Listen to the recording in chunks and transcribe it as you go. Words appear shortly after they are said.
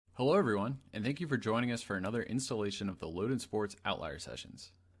Hello everyone, and thank you for joining us for another installation of the Loden Sports Outlier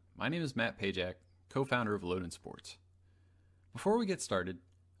Sessions. My name is Matt Pajak, co-founder of Loden Sports. Before we get started,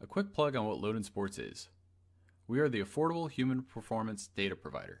 a quick plug on what Loden Sports is. We are the affordable human performance data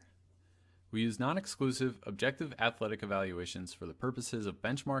provider. We use non-exclusive, objective athletic evaluations for the purposes of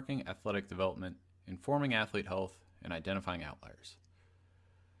benchmarking athletic development, informing athlete health, and identifying outliers.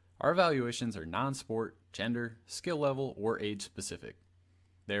 Our evaluations are non-sport, gender, skill level, or age specific.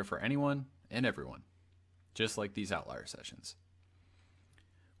 They are for anyone and everyone, just like these outlier sessions.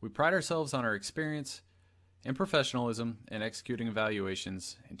 We pride ourselves on our experience and professionalism in executing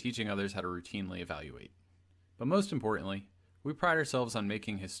evaluations and teaching others how to routinely evaluate. But most importantly, we pride ourselves on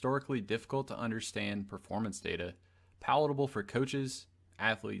making historically difficult to understand performance data palatable for coaches,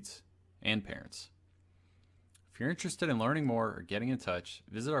 athletes, and parents. If you're interested in learning more or getting in touch,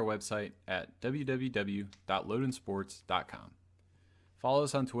 visit our website at www.lodensports.com. Follow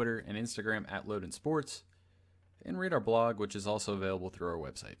us on Twitter and Instagram at Loden Sports, and read our blog, which is also available through our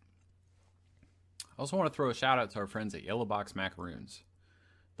website. I also want to throw a shout out to our friends at Yellow Box Macaroons,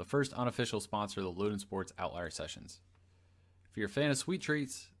 the first unofficial sponsor of the Loden Sports Outlier Sessions. If you're a fan of sweet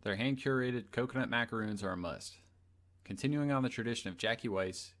treats, their hand-curated coconut macaroons are a must. Continuing on the tradition of Jackie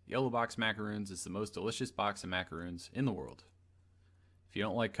Weiss, Yellow Box Macaroons is the most delicious box of macaroons in the world. If you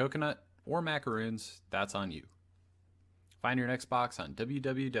don't like coconut or macaroons, that's on you. Find your next box on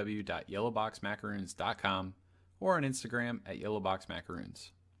www.yellowboxmacaroons.com or on Instagram at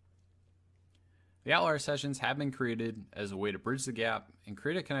yellowboxmacaroons. The Outlier Sessions have been created as a way to bridge the gap and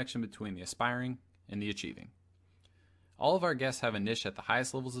create a connection between the aspiring and the achieving. All of our guests have a niche at the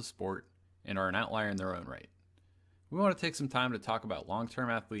highest levels of sport and are an outlier in their own right. We want to take some time to talk about long-term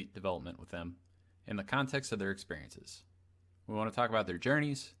athlete development with them in the context of their experiences. We want to talk about their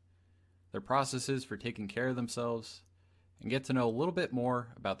journeys, their processes for taking care of themselves, and get to know a little bit more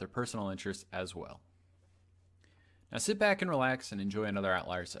about their personal interests as well. Now sit back and relax and enjoy another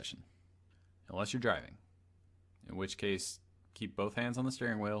Outlier session, unless you're driving, in which case keep both hands on the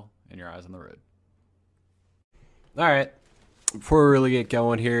steering wheel and your eyes on the road. All right, before we really get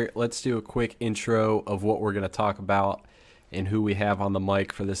going here, let's do a quick intro of what we're going to talk about and who we have on the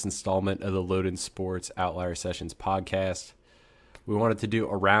mic for this installment of the Loden Sports Outlier Sessions podcast. We wanted to do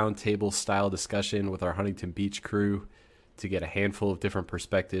a roundtable style discussion with our Huntington Beach crew to get a handful of different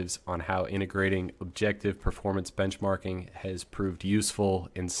perspectives on how integrating objective performance benchmarking has proved useful,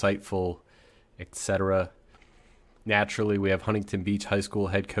 insightful, etc. Naturally, we have Huntington Beach High School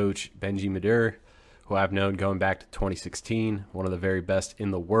head coach Benji Madur, who I've known going back to 2016, one of the very best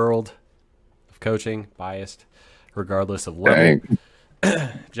in the world of coaching, biased, regardless of level.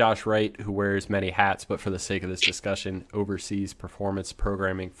 Josh Wright, who wears many hats, but for the sake of this discussion, oversees performance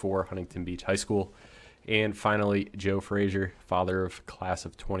programming for Huntington Beach High School. And finally, Joe Frazier, father of class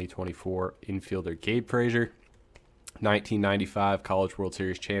of 2024 infielder Gabe Frazier, 1995 College World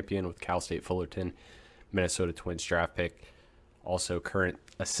Series champion with Cal State Fullerton, Minnesota Twins draft pick, also current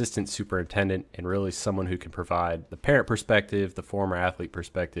assistant superintendent, and really someone who can provide the parent perspective, the former athlete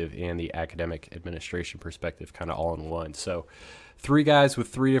perspective, and the academic administration perspective kind of all in one. So 3 guys with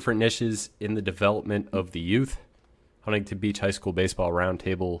 3 different niches in the development of the youth. Huntington Beach High School Baseball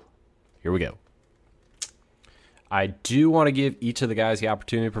Roundtable. Here we go. I do want to give each of the guys the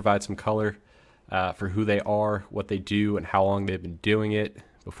opportunity to provide some color for who they are, what they do, and how long they've been doing it.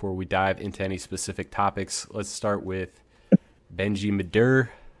 Before we dive into any specific topics, let's start with Benji Madur.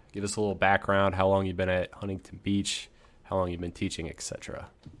 Give us a little background, how long you've been at Huntington Beach, how long you've been teaching, etc.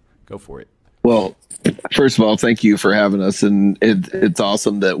 Go for it. Well, first of all, thank you for having us, and it's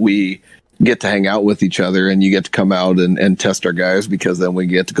awesome that we get to hang out with each other and you get to come out and test our guys, because then we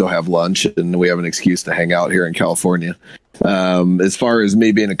get to go have lunch and we have an excuse to hang out here in California. As far as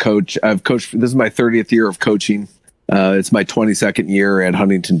me being a coach, I've coached, this is my 30th year of coaching. It's my 22nd year at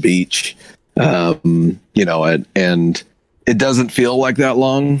Huntington Beach. And it doesn't feel like that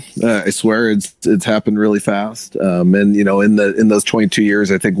long. I swear it's happened really fast. In those 22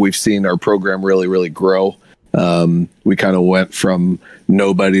 years, I think we've seen our program really, really grow. We kind of went from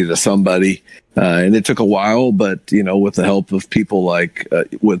nobody to somebody, and it took a while, but with the help of people like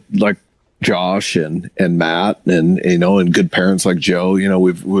Josh and Matt and good parents like Joe,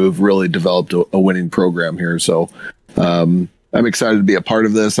 we've really developed a winning program here. So I'm excited to be a part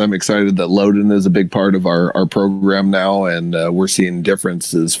of this. I'm excited that Loden is a big part of our program now, and we're seeing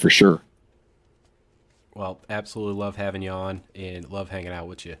differences for sure. Well, absolutely love having you on and love hanging out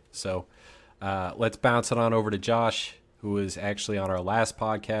with you. So let's bounce it on over to Josh, who was actually on our last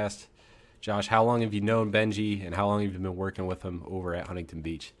podcast. Josh, how long have you known Benji, and how long have you been working with him over at Huntington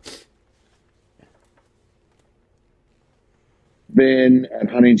Beach? been at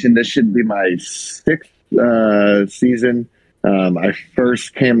Huntington. This should be my sixth season. I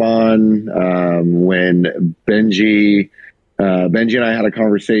first came on when Benji and I had a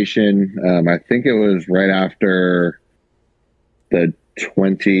conversation. I think it was right after the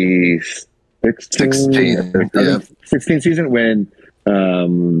 2016 season when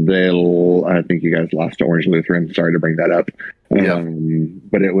I think you guys lost to Orange Lutheran. Sorry to bring that up.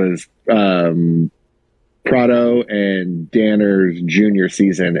 But it was Prado and Danner's junior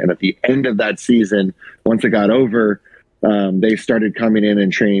season. And at the end of that season, once it got over, they started coming in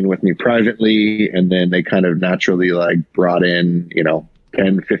and training with me privately. And then they kind of naturally brought in,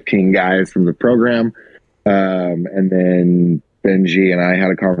 10, 15 guys from the program. And then Benji and I had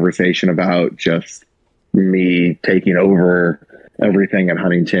a conversation about just me taking over everything at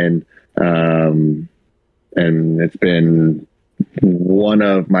Huntington. And it's been one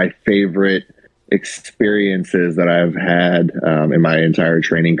of my favorite experiences that I've had in my entire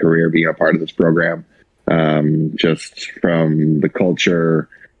training career being a part of this program. Just from the culture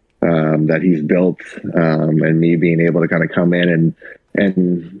that he's built and me being able to kind of come in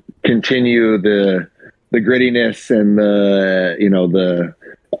and continue the grittiness and the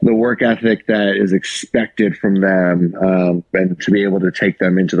work ethic that is expected from them, and to be able to take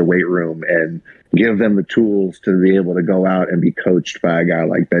them into the weight room and give them the tools to be able to go out and be coached by a guy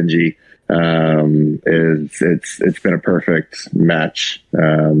like Benji. It's been a perfect match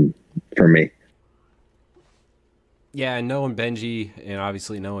for me. Yeah, and knowing Benji and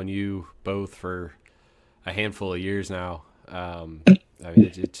obviously knowing you both for a handful of years now, I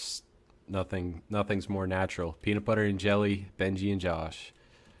mean, it's nothing's more natural. Peanut butter and jelly, Benji and Josh.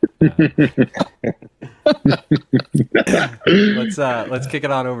 Let's kick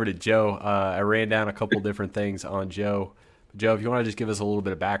it on over to Joe. I ran down a couple different things on Joe. Joe, if you want to just give us a little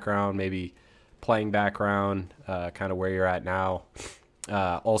bit of background, maybe playing background, kind of where you're at now.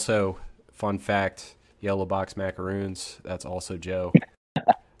 Also, fun fact, Yellow Box Macaroons, that's also Joe.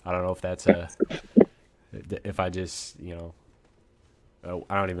 I don't know if that's if I just, I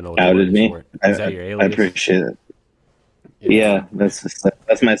don't even know what the word is for it. Is that your alias? I appreciate it. Yeah,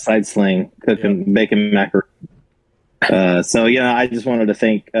 that's my side slang, cooking, baking macaroons. So yeah, I just wanted to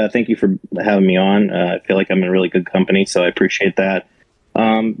thank you for having me on. I feel like I'm in really good company, so I appreciate that.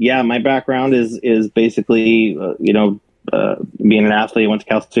 Yeah, my background is basically, being an athlete. I went to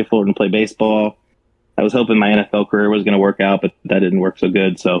Cal State Fullerton to play baseball. I was hoping my NFL career was going to work out, but that didn't work so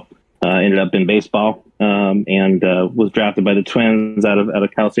good. So I ended up in baseball, and was drafted by the Twins out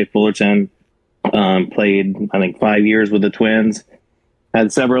of Cal State Fullerton. Played, I think, 5 years with the Twins.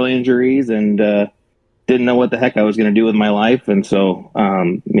 Had several injuries and didn't know what the heck I was going to do with my life. And so,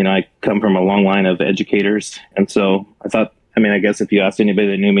 I come from a long line of educators. And so I thought, I guess if you asked anybody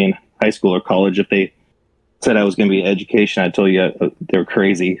that knew me in high school or college, if they said I was going to be in education, I'd tell you they're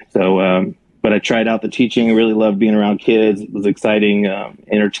crazy. So, but I tried out the teaching. I really loved being around kids. It was exciting,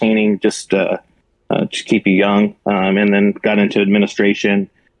 entertaining, just keep you young. And then got into administration,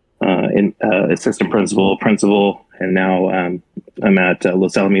 assistant principal, and now I'm at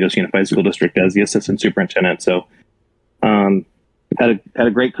Los Alamitos Unified School District as the assistant superintendent. So had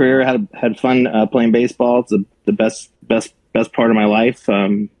a great career. Had fun playing baseball. It's the best part of my life.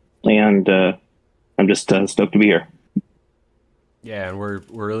 And I'm just stoked to be here. Yeah, and we're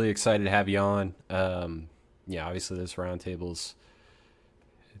really excited to have you on. Obviously this roundtable's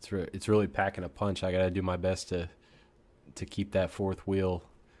it's really packing a punch. I got to do my best to keep that fourth wheel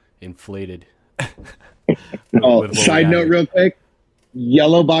inflated. Side note real quick,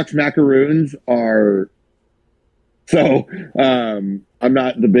 Yellow Box Macaroons are I'm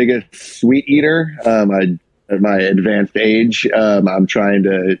not the biggest sweet eater. At my advanced age, I'm trying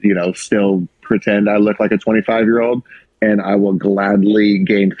to still pretend I look like a 25-year-old, and I will gladly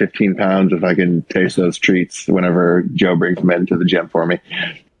gain 15 pounds if I can taste those treats whenever Joe brings them into the gym for me.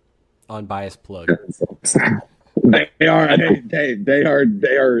 Unbiased plug. They are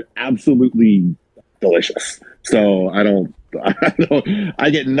absolutely delicious. So I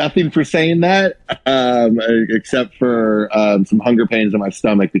get nothing for saying that, except for some hunger pains in my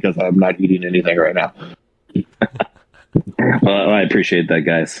stomach because I'm not eating anything right now. Well, I appreciate that,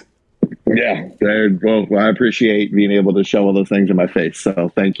 guys. Yeah, I appreciate being able to show all those things in my face. So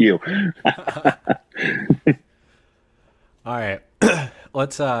thank you. All right.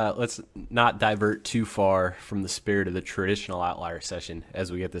 Let's not divert too far from the spirit of the traditional Outlier session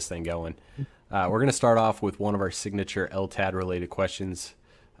as we get this thing going. We're going to start off with one of our signature LTAD related questions.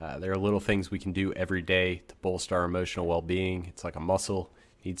 There are little things we can do every day to bolster our emotional well-being. It's like a muscle,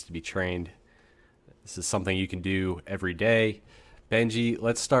 needs to be trained. This is something you can do every day. Benji,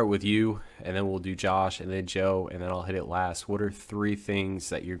 let's start with you, and then we'll do Josh, and then Joe, and then I'll hit it last. What are 3 things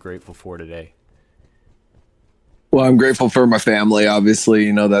that you're grateful for today? Well, I'm grateful for my family. Obviously,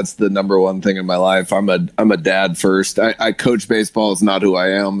 that's the number one thing in my life. I'm a dad first. I coach baseball. It's not who I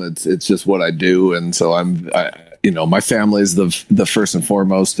am. It's just what I do. And so my family is the first and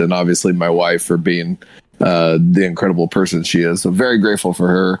foremost, and obviously my wife for being the incredible person she is. So very grateful for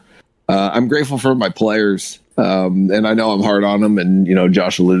her. I'm grateful for my players. And I know I'm hard on them, and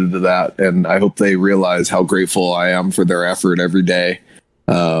Josh alluded to that, and I hope they realize how grateful I am for their effort every day,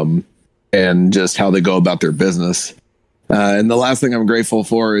 and just how they go about their business. And the last thing I'm grateful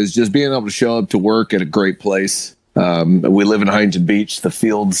for is just being able to show up to work at a great place. We live in Huntington Beach. The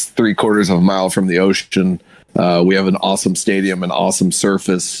field's 3/4 of a mile from the ocean. We have an awesome stadium, an awesome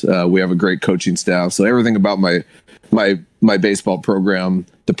surface. We have a great coaching staff. So everything about my baseball program,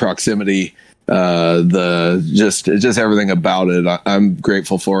 the proximity, just everything about it, I'm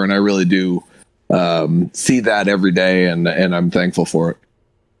grateful for, and I really do see that every day, and I'm thankful for it.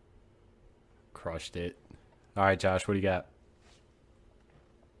 Crushed it. All right, Josh, what do you got?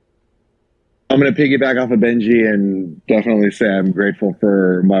 I'm going to piggyback off of Benji and definitely say I'm grateful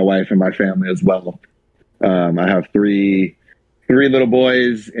for my wife and my family as well. I have three little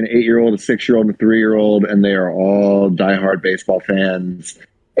boys, an 8-year-old, a 6-year-old, and a 3-year-old, and they are all diehard baseball fans.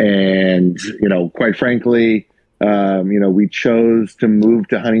 And, quite frankly, we chose to move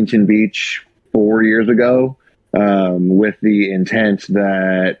to Huntington Beach 4 years ago with the intent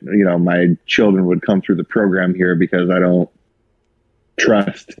that, my children would come through the program here, because I don't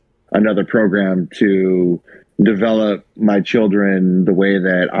trust another program to develop my children the way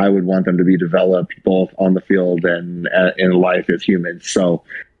that I would want them to be developed, both on the field and in life as humans. So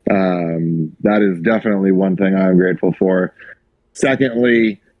that is definitely one thing I'm grateful for.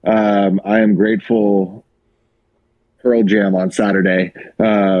 Secondly, I am grateful Pearl Jam on Saturday,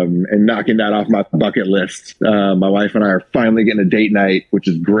 and knocking that off my bucket list. My wife and I are finally getting a date night, which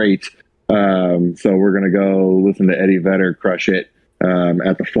is great. So we're going to go listen to Eddie Vedder crush it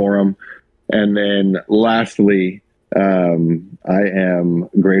at the Forum. And then lastly, I am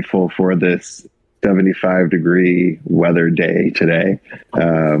grateful for this 75-degree weather day today,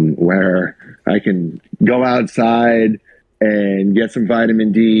 where I can go outside and get some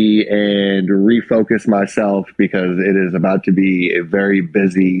vitamin D and refocus myself, because it is about to be a very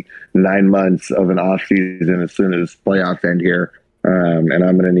busy 9 months of an off season as soon as playoffs end here. And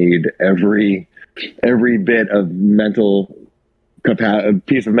I'm going to need every bit of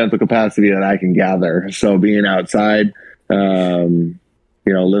piece of mental capacity that I can gather. So being outside, living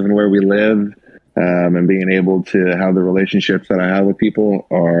where we live, and being able to have the relationships that I have with people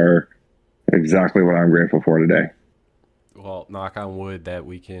are exactly what I'm grateful for today. Well, knock on wood that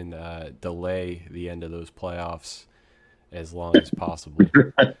we can delay the end of those playoffs as long as possible.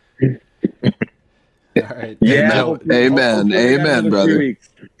 All right. Yeah. Amen, brother.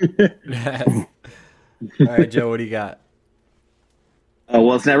 All right, Joe, what do you got?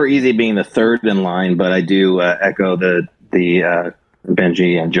 Well, it's never easy being the third in line, but I do echo the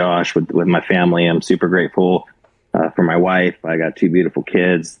Benji and Josh with my family. I'm super grateful for my wife. I got 2 beautiful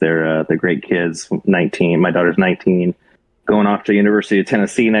kids. They're great kids. 19. My daughter's 19, going off to University of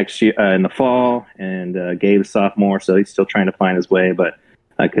Tennessee next year in the fall, and Gabe's sophomore, so he's still trying to find his way. But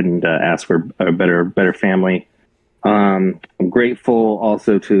I couldn't ask for a better family. I'm grateful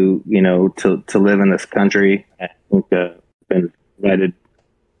also to live in this country. I think been provided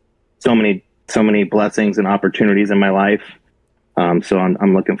so many blessings and opportunities in my life. So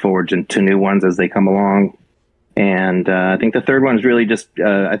I'm looking forward to new ones as they come along. And I think the third one is really just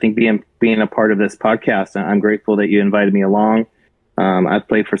I think being a part of this podcast. I'm grateful that you invited me along. I've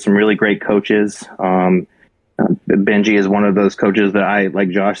played for some really great coaches. Benji is one of those coaches that I, like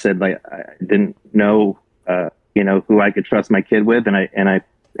Josh said, I didn't know who I could trust my kid with, and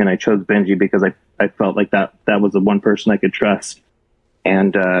I chose Benji because I felt like that was the one person I could trust.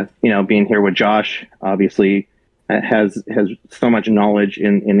 And being here with Josh, obviously, has so much knowledge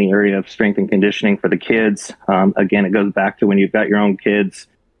in the area of strength and conditioning for the kids. Again, it goes back to when you've got your own kids,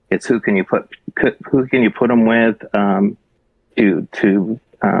 it's who can you put them with to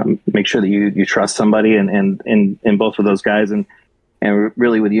make sure that you trust somebody, and in both of those guys, and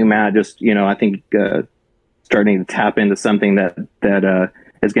really with you, Matt, just I think starting to tap into something that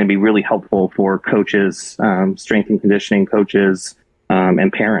is going to be really helpful for coaches, strength and conditioning coaches,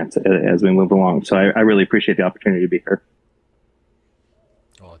 and parents as we move along. So I really appreciate the opportunity to be here.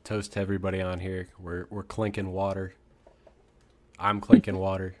 Well, toast to everybody on here. We're clinking water. I'm clinking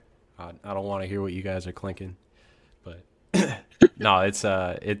water. I don't want to hear what you guys are clinking, but no, it's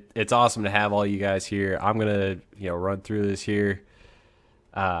awesome to have all you guys here. I'm gonna run through this here.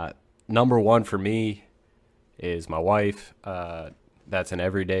 Number one for me is my wife. That's an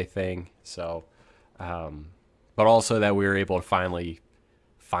everyday thing. So, but also that we were able to finally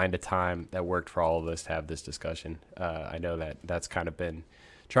find a time that worked for all of us to have this discussion. I know that's kind of been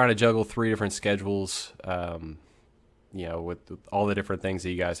trying to juggle 3 different schedules, with all the different things that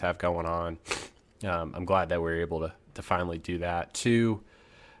you guys have going on. I'm glad that we were able to finally do that. 2,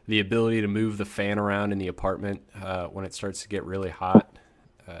 the ability to move the fan around in the apartment when it starts to get really hot.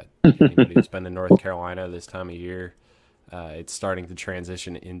 Anybody who's been in North Carolina this time of year, it's starting to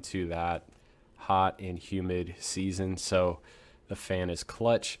transition into that hot and humid season. So the fan is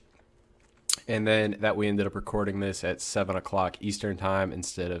clutch. And then that we ended up recording this at 7 o'clock Eastern time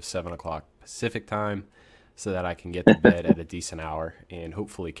instead of 7 o'clock Pacific time, so that I can get to bed at a decent hour and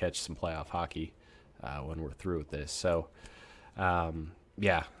hopefully catch some playoff hockey when we're through with this. So,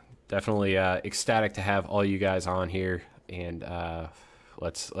 definitely ecstatic to have all you guys on here, and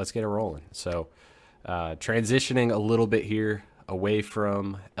let's get it rolling. So, transitioning a little bit here away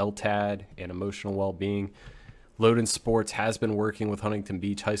from LTAD and emotional well-being, Loden Sports has been working with Huntington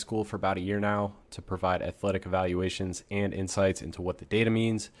Beach High School for about a year now to provide athletic evaluations and insights into what the data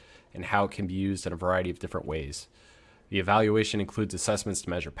means and how it can be used in a variety of different ways. The evaluation includes assessments to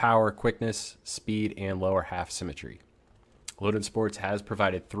measure power, quickness, speed, and lower half symmetry. Loden Sports has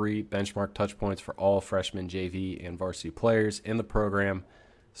provided 3 benchmark touchpoints for all freshman, JV, and varsity players in the program,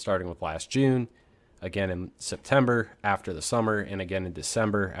 starting with last June, again in September after the summer, and again in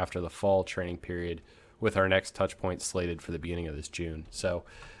December after the fall training period, with our next touchpoint slated for the beginning of this June. So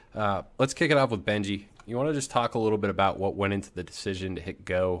let's kick it off with Benji. You want to just talk a little bit about what went into the decision to hit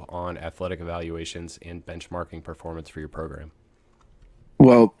go on athletic evaluations and benchmarking performance for your program?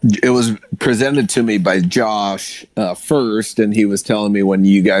 Well, it was presented to me by Josh first, and he was telling me when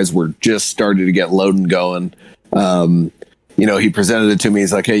you guys were just starting to get Loden going, he presented it to me.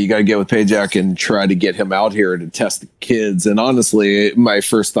 He's like, hey, you got to get with Pajak and try to get him out here to test the kids. And honestly, my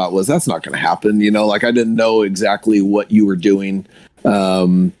first thought was that's not going to happen. I didn't know exactly what you were doing.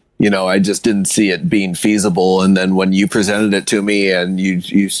 I just didn't see it being feasible. And then when you presented it to me and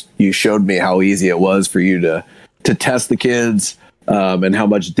you showed me how easy it was for you to test the kids, and how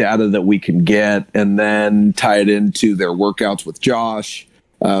much data that we can get, and then tie it into their workouts with Josh,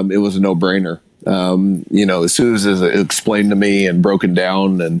 it was a no-brainer. As soon as it explained to me and broken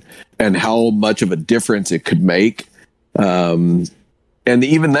down and how much of a difference it could make. And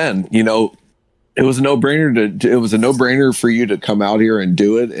even then, it was a no-brainer for you to come out here and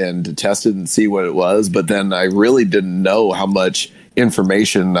do it and to test it and see what it was. But then I really didn't know how much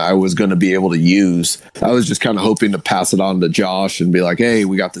information I was going to be able to use. I was just kind of hoping to pass it on to Josh and be like, hey,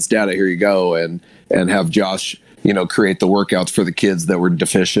 we got this data, here you go. And have Josh, create the workouts for the kids that were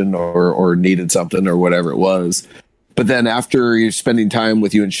deficient or needed something or whatever it was. But then after you're spending time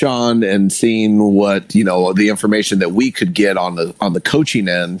with you and Sean and seeing what, the information that we could get on the coaching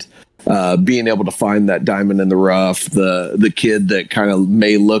end, being able to find that diamond in the rough, the kid that kind of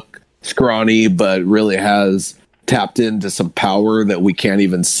may look scrawny, but really has tapped into some power that we can't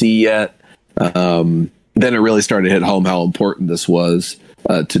even see yet. Then it really started to hit home how important this was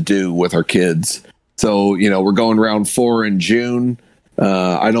to do with our kids. So, we're going round 4 in June.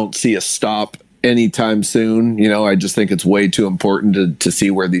 I don't see a stop anytime soon. I just think it's way too important to see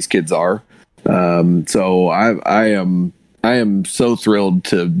where these kids are. So I am so thrilled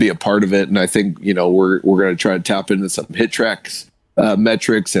to be a part of it. And I think, we're going to try to tap into some hit tracks,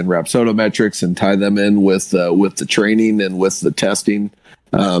 metrics and Rapsodo metrics and tie them in with the training and with the testing.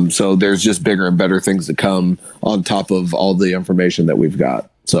 So there's just bigger and better things to come on top of all the information that we've got.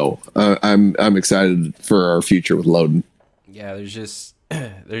 So I'm excited for our future with Loden. Yeah, there's just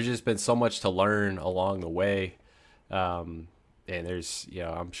been so much to learn along the way. And there's,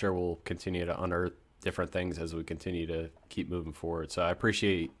 I'm sure we'll continue to unearth different things as we continue to keep moving forward. So I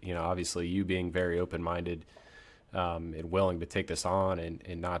appreciate, obviously you being very open-minded and willing to take this on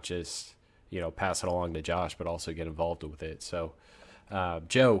and not just, pass it along to Josh, but also get involved with it. So,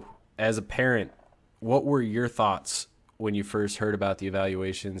 Joe, as a parent, what were your thoughts when you first heard about the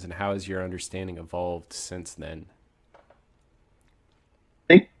evaluations, and how has your understanding evolved since then?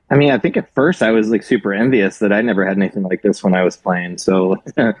 I think at first I was like super envious that I never had anything like this when I was playing. So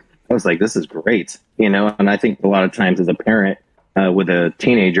I was like, this is great, and I think a lot of times as a parent, with a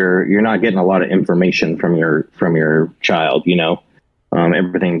teenager, you're not getting a lot of information from your child.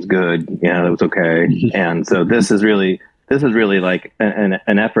 Everything's good. It was okay. And so this is really like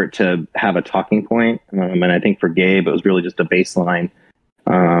an effort to have a talking point. And I think for Gabe, it was really just a baseline.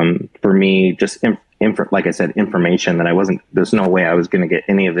 For me, just like I said, information that there's no way I was going to get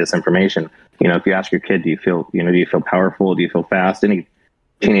any of this information. If you ask your kid, do you feel powerful? Do you feel fast?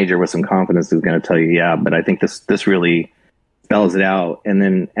 teenager with some confidence is going to tell you, yeah, but I think this really spells it out. And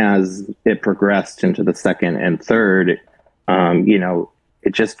then as it progressed into the second and third,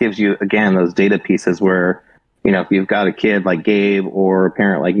 it just gives you, again, those data pieces where, if you've got a kid like Gabe or a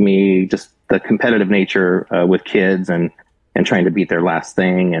parent like me, just the competitive nature with kids and trying to beat their last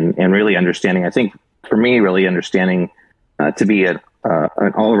thing and really understanding, I think for me, really understanding to be an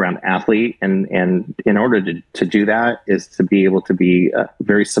all-around athlete. And in order to do that is to be able to be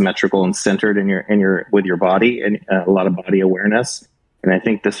very symmetrical and centered with your body and a lot of body awareness. And I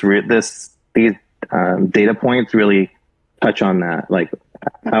think these data points really touch on that. Like,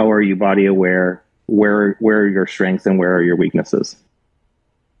 how are you body aware? Where are your strengths and where are your weaknesses?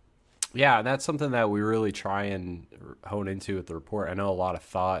 Yeah, that's something that we really try and hone into with the report. I know a lot of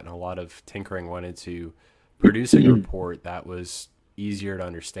thought and a lot of tinkering went into producing a report that was easier to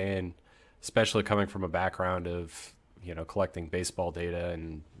understand, especially coming from a background of, collecting baseball data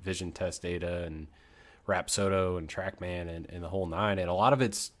and vision test data and Rapsodo and TrackMan and the whole nine. And a lot of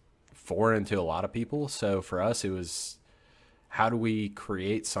it's foreign to a lot of people. So for us, it was, how do we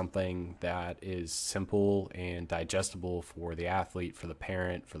create something that is simple and digestible for the athlete, for the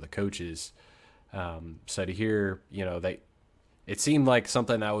parent, for the coaches? So to hear, it seemed like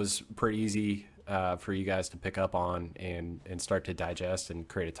something that was pretty easy for you guys to pick up on and start to digest and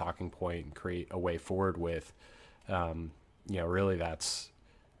create a talking point and create a way forward with. Really that's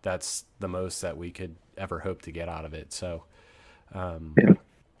the most that we could ever hope to get out of it. So,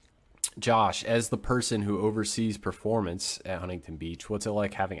 Josh, as the person who oversees performance at Huntington Beach, what's it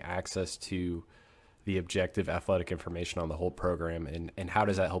like having access to the objective athletic information on the whole program, and how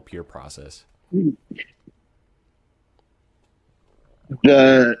does that help your process?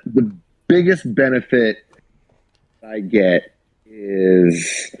 The biggest benefit I get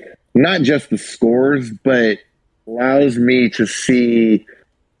is not just the scores, but allows me to see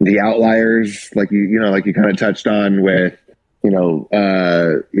the outliers, like you kind of touched on with,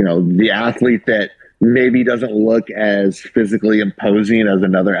 the athlete that maybe doesn't look as physically imposing as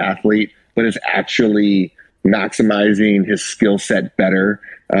another athlete, but is actually maximizing his skill set better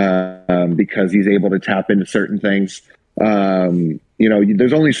because he's able to tap into certain things.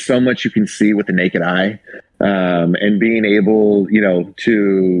 There's only so much you can see with the naked eye, and being able,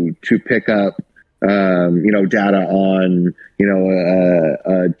 to pick up, data on,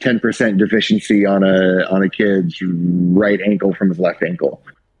 a 10% deficiency on a kid's right ankle from his left ankle,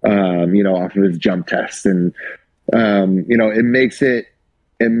 off of his jump test. And,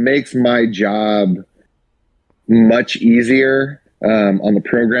 it makes my job much easier, on the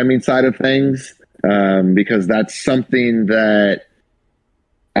programming side of things, because that's something that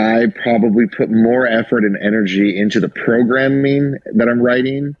I probably put more effort and energy into the programming that I'm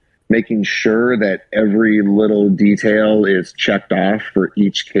writing, making sure that every little detail is checked off for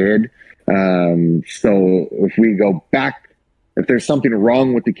each kid. So if we go back, if there's something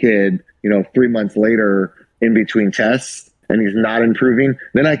wrong with the kid, 3 months later in between tests and he's not improving,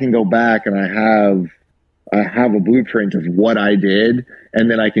 then I can go back and I have a blueprint of what I did.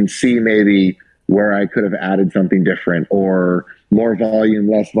 And then I can see maybe where I could have added something different or more volume,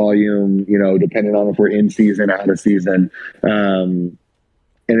 less volume, depending on if we're in season, out of season. And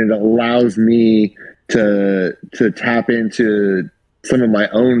it allows me to tap into some of my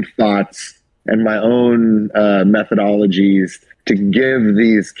own thoughts and my own methodologies to give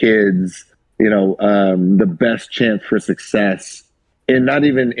these kids, the best chance for success. And not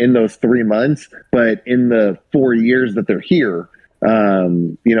even in those 3 months, but in the 4 years that they're here.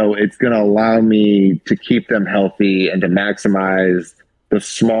 It's going to allow me to keep them healthy and to maximize the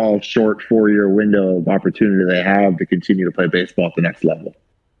small, short 4-year window of opportunity they have to continue to play baseball at the next level.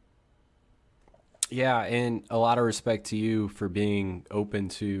 Yeah, and a lot of respect to you for being open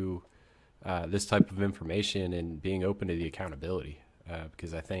to this type of information and being open to the accountability,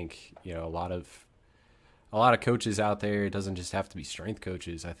 because I think a lot of coaches out there, it doesn't just have to be strength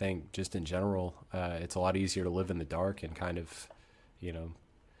coaches. I think just in general, it's a lot easier to live in the dark and kind of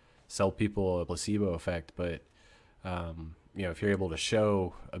sell people a placebo effect. But if you're able to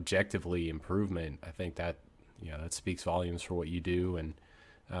show objectively improvement, I think that that speaks volumes for what you do. And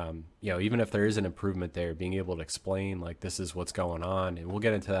even if there is an improvement there, being able to explain like this is what's going on, and we'll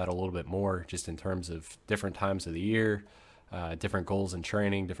get into that a little bit more just in terms of different times of the year, different goals in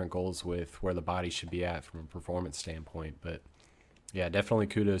training, different goals with where the body should be at from a performance standpoint. But yeah, definitely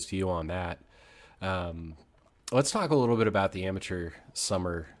kudos to you on that. Let's talk a little bit about the amateur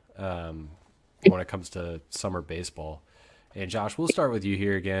summer when it comes to summer baseball. And Josh, we'll start with you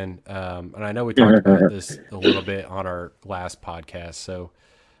here again. And I know we talked about this a little bit on our last podcast. So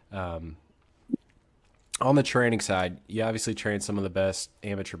On the training side, you obviously train some of the best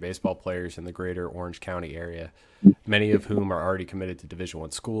amateur baseball players in the greater Orange County area, many of whom are already committed to Division I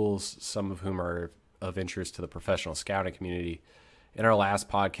schools, some of whom are of interest to the professional scouting community. In our last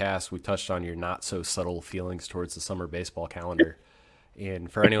podcast, we touched on your not so subtle feelings towards the summer baseball calendar.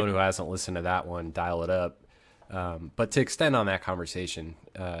 And for anyone who hasn't listened to that one, dial it up. But to extend on that conversation,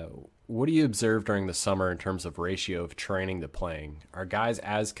 what do you observe during the summer in terms of ratio of training to playing? Are guys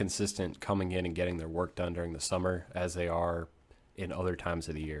as consistent coming in and getting their work done during the summer as they are in other times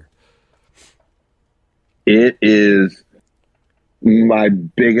of the year? It is my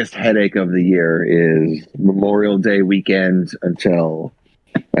biggest headache of the year is Memorial Day weekend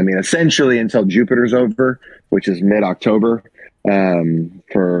essentially until Jupiter's over, which is mid-October.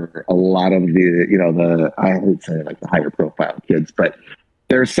 For a lot of I would say like the higher profile kids, but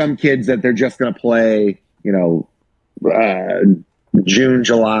there's some kids that they're just going to play, June,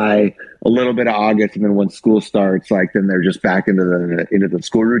 July, a little bit of August, and then when school starts, then they're just back into the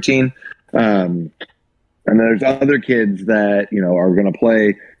school routine. And there's other kids that are going to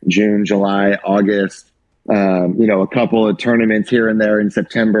play June, July, August, a couple of tournaments here and there in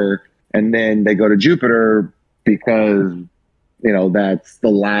September, and then they go to Jupiter because that's the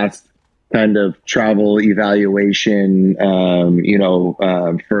last kind of travel evaluation, for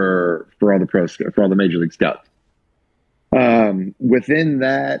all the major league scouts. Within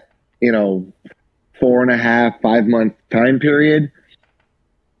that, 4.5, 5 month time period,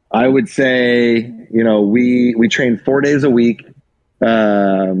 I would say, we train 4 days a week,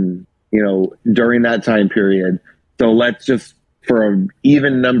 during that time period. So let's just, for an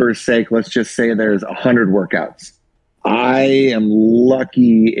even number's sake, let's just say there's 100 workouts. I am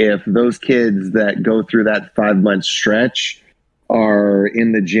lucky if those kids that go through that 5 month stretch are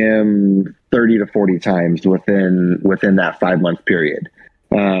in the gym 30 to 40 times within that 5 month period.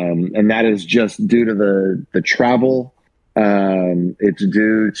 And that is just due to the travel. It's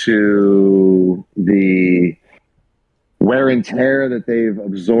due to the wear and tear that they've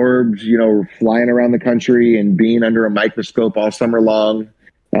absorbed, flying around the country and being under a microscope all summer long.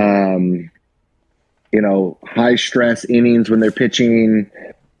 High stress innings when they're pitching,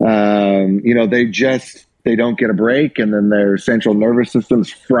 they don't get a break, and then their central nervous system's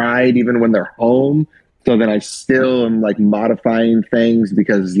fried even when they're home. So then I still am modifying things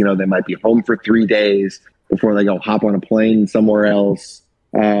because, they might be home for 3 days before they go hop on a plane somewhere else.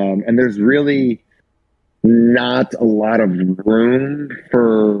 And there's really not a lot of room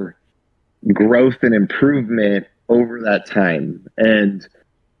for growth and improvement over that time. And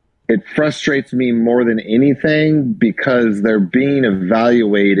it frustrates me more than anything because they're being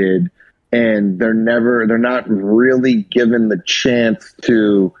evaluated and they're not really given the chance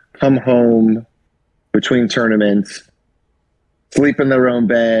to come home between tournaments, sleep in their own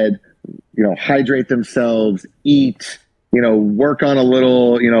bed, hydrate themselves, eat, work on a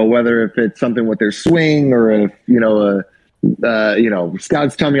little, whether if it's something with their swing or if,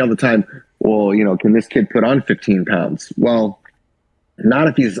 scouts tell me all the time, well, can this kid put on 15 pounds? Well, not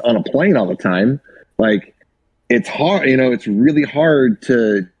if he's on a plane all the time. It's hard, it's really hard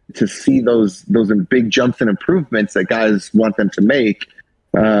to see those big jumps and improvements that guys want them to make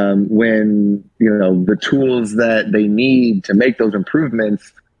when, the tools that they need to make those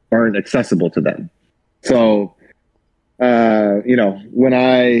improvements aren't accessible to them. So, when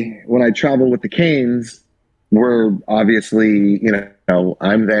I travel with the Canes, we're obviously,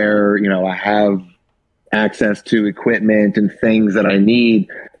 I'm there, I have access to equipment and things that I need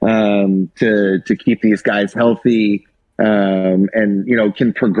to keep these guys healthy, and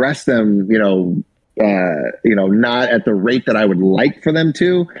can progress them, not at the rate that I would like for them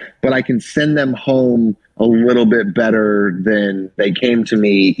to, but I can send them home a little bit better than they came to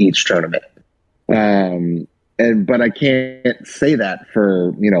me each tournament. But I can't say that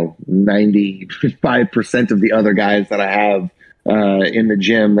for 95% of the other guys that I have in the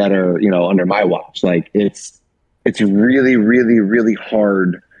gym that are under my watch. It's really, really, really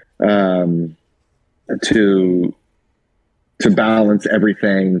hard to balance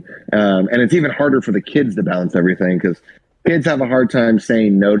everything, and it's even harder for the kids to balance everything because kids have a hard time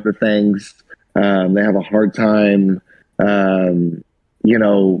saying no to things. They have a hard time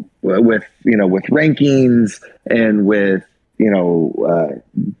with rankings and with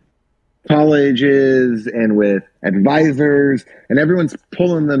colleges and with advisors, and everyone's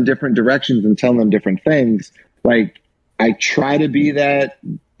pulling them different directions and telling them different things. I try to be that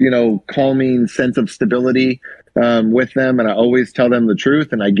calming sense of stability with them, and I always tell them the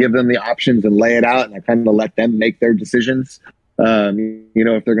truth, and I give them the options and lay it out, and I kind of let them make their decisions.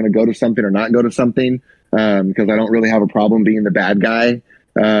 If they're going to go to something or not go to something, because I don't really have a problem being the bad guy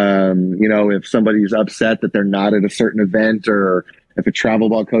If somebody's upset that they're not at a certain event, or if a travel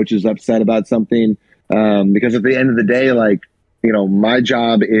ball coach is upset about something, because at the end of the day, my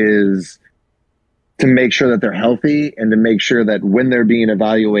job is to make sure that they're healthy and to make sure that when they're being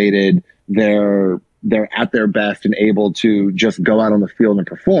evaluated, they're at their best and able to just go out on the field and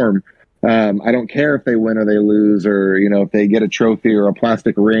perform. I don't care if they win or they lose, or if they get a trophy or a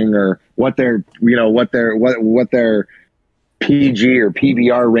plastic ring, or what their PG or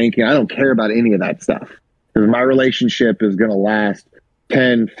PBR ranking. I don't care about any of that stuff, because my relationship is going to last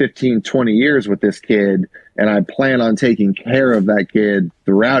 10, 15, 20 years with this kid, and I plan on taking care of that kid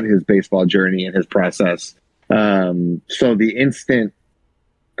throughout his baseball journey and his process. So the instant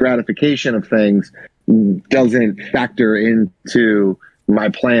gratification of things doesn't factor into my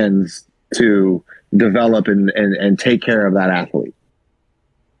plans to develop and take care of that athlete.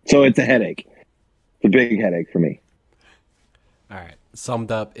 So it's a headache. It's a big headache for me. All right.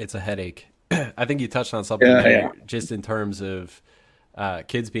 Summed up, it's a headache. I think you touched on something there, just in terms of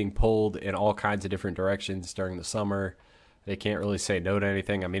kids being pulled in all kinds of different directions during the summer. They can't really say no to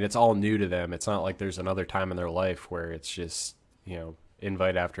anything. I mean, it's all new to them. It's not like there's another time in their life where it's just,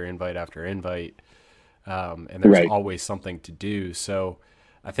 invite after invite after invite. And there's always something to do. So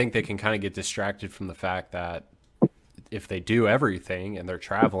I think they can kind of get distracted from the fact that if they do everything and they're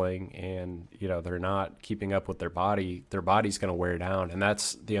traveling and, they're not keeping up with their body's going to wear down. And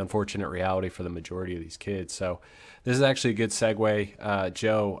that's the unfortunate reality for the majority of these kids. So this is actually a good segue.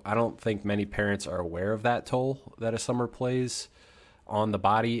 Joe, I don't think many parents are aware of that toll that a summer plays on the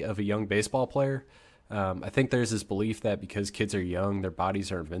body of a young baseball player. I think there's this belief that because kids are young, their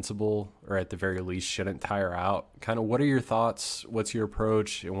bodies are invincible, or at the very least shouldn't tire out. Kind of, what are your thoughts? What's your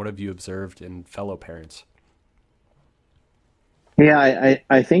approach? And what have you observed in fellow parents? Yeah,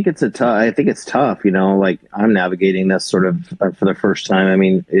 I think it's tough. I'm navigating this sort of for the first time. I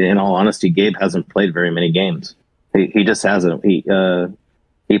mean, in all honesty, Gabe hasn't played very many games. He just hasn't. He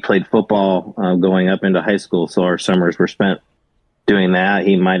played football going up into high school, so our summers were spent doing that.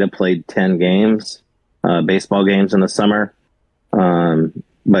 He might have played 10 games, baseball games in the summer.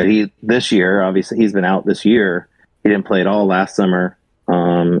 But this year, obviously, he's been out this year. He didn't play at all last summer,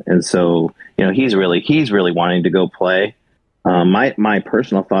 and so he's really wanting to go play. My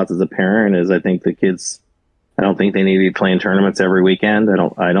personal thoughts as a parent is I think the kids, I don't think they need to be playing tournaments every weekend. I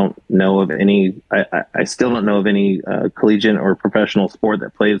don't know of any, I still don't know of any collegiate or professional sport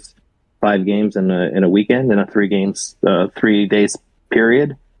that plays 5 games in a weekend in a 3 days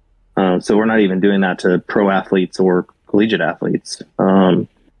period. So we're not even doing that to pro athletes or collegiate athletes. And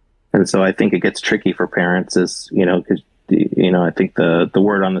so I think it gets tricky for parents is, cause I think the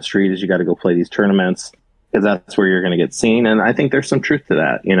word on the street is you got to go play these tournaments, because that's where you're going to get seen. And I think there's some truth to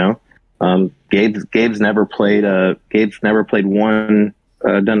that. Gabe's never played done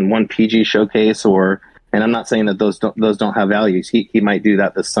one PG showcase, and I'm not saying that those don't have values. He might do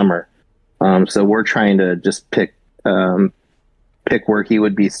that this summer. So we're trying to just pick where he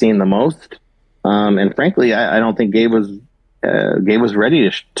would be seen the most. And frankly, I don't think Gabe was ready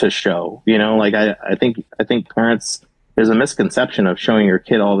to show, I think parents, there's a misconception of showing your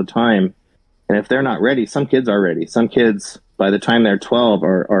kid all the time. And if they're not ready, some kids are ready. Some kids, by the time they're 12,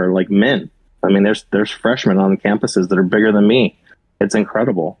 are like men. I mean, there's freshmen on the campuses that are bigger than me. It's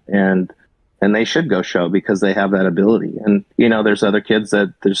incredible, and they should go show because they have that ability. And there's other kids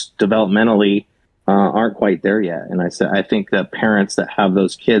that just developmentally aren't quite there yet. And I think that parents that have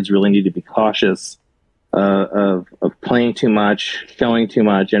those kids really need to be cautious of playing too much, showing too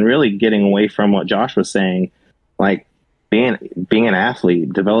much, and really getting away from what Josh was saying, like being an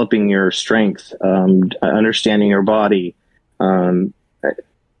athlete, developing your strength, understanding your body. I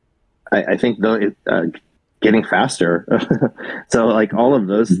think though getting faster. So like all of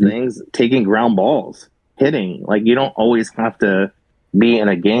those things, taking ground balls, hitting, like you don't always have to be in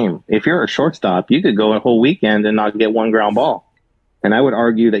a game. If you're a shortstop, you could go a whole weekend and not get one ground ball. And I would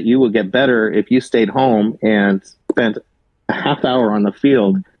argue that you would get better if you stayed home and spent a half hour on the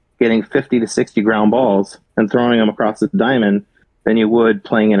field getting 50 to 60 ground balls and throwing them across the diamond than you would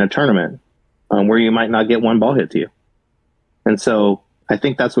playing in a tournament where you might not get one ball hit to you. And so I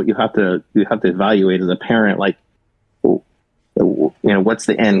think that's what you have to evaluate as a parent, like, what's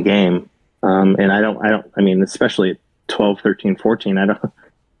the end game? And I mean, especially at 12, 13, 14,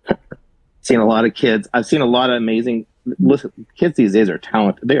 seen a lot of kids. I've seen a lot of amazing, kids these days are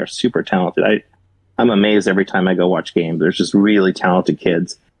talented. They are super talented. I'm amazed every time I go watch games. There's just really talented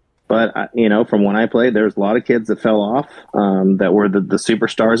kids. But, from when I played, there's a lot of kids that fell off that were the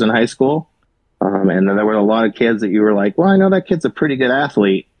superstars in high school. And then there were a lot of kids that you were like, well, I know that kid's a pretty good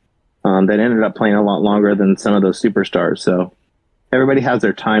athlete that ended up playing a lot longer than some of those superstars. So everybody has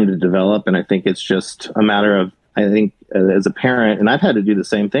their time to develop, and I think it's just a matter of, I think as a parent, and I've had to do the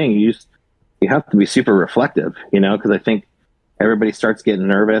same thing. You have to be super reflective, because I think everybody starts getting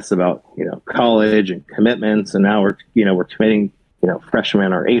nervous about college and commitments, and now we're committing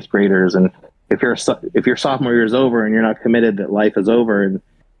freshmen or eighth graders, and if your sophomore year is over and you're not committed, that life is over, and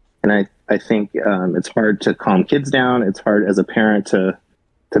I think it's hard to calm kids down. It's hard as a parent to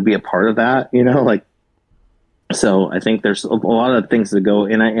be a part of that, So I think there's a lot of things to go,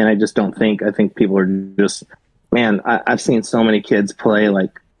 and I just don't think. I think people are just, man. I've seen so many kids play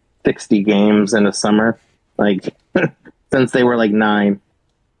like 60 games in a summer, like since they were like 9.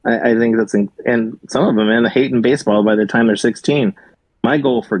 I think and some of them hating baseball by the time they're 16. My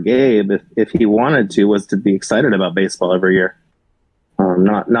goal for Gabe, if he wanted to, was to be excited about baseball every year,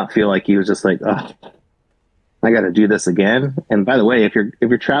 not feel like he was just like, oh, I got to do this again. And by the way, if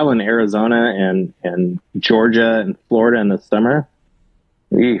you're traveling to Arizona and Georgia and Florida in the summer,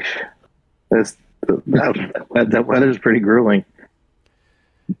 yeesh, that weather's pretty grueling.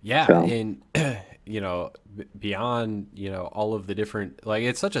 Yeah, so. And beyond all of the different, like,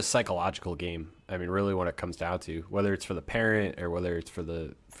 it's such a psychological game. I mean, really, when it comes down to whether it's for the parent or whether it's for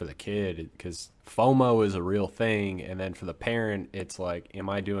the kid, because FOMO is a real thing, and then for the parent, it's like, am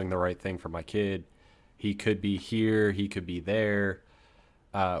I doing the right thing for my kid? He could be here, he could be there.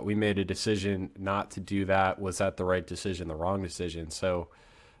 We made a decision not to do that. Was that the right decision, the wrong decision? So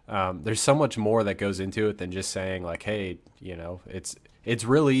there's so much more that goes into it than just saying like, hey, it's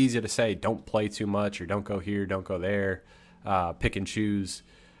really easy to say don't play too much or don't go here, don't go there, pick and choose.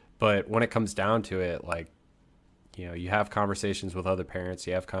 But when it comes down to it, like, you have conversations with other parents,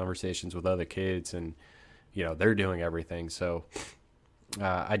 you have conversations with other kids, and they're doing everything. So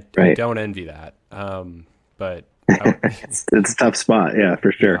I don't envy that. But it's a tough spot. Yeah,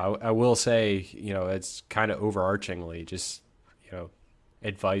 for sure. I will say, it's kind of overarchingly just,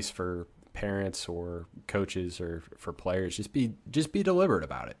 advice for parents or coaches or for players, just be deliberate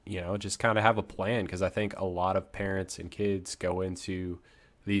about it, just kind of have a plan. Cause I think a lot of parents and kids go into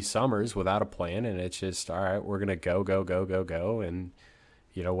these summers without a plan, and it's just, all right, we're going to go. And,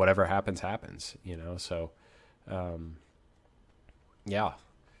 whatever happens. So, yeah.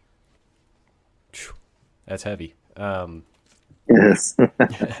 That's heavy. Yes.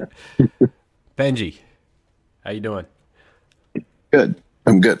 Benji, how you doing? Good.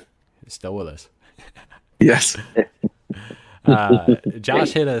 I'm good. Still with us? Yes.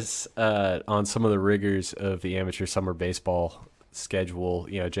 Josh hit us on some of the rigors of the amateur summer baseball schedule.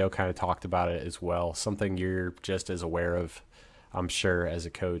 Joe kind of talked about it as well. Something you're just as aware of, I'm sure, as a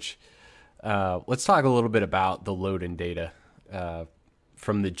coach. Let's talk a little bit about the Loden data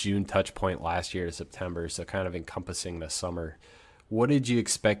from the June touch point last year to September, so kind of encompassing the summer. What did you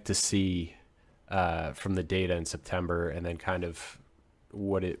expect to see from the data in September, and then kind of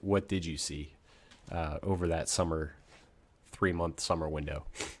what did you see over that 3-month summer window?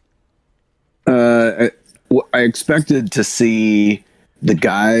 I expected to see the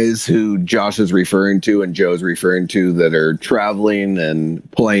guys who Josh is referring to and Joe's referring to that are traveling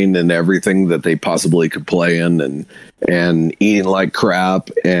and playing in everything that they possibly could play in, and eating like crap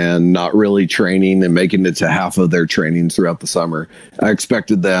and not really training and making it to half of their trainings throughout the summer. I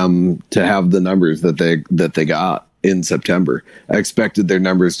expected them to have the numbers that they got in September. I expected their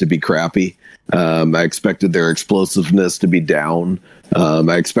numbers to be crappy. I expected their explosiveness to be down.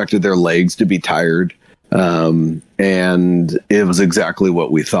 I expected their legs to be tired. And it was exactly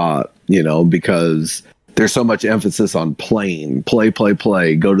what we thought, because there's so much emphasis on playing,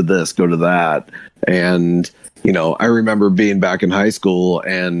 play, go to this, go to that. And, I remember being back in high school,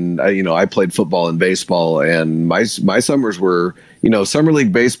 and I played football and baseball, and my summers were, summer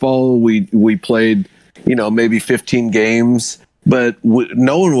league baseball. We played, maybe 15 games, but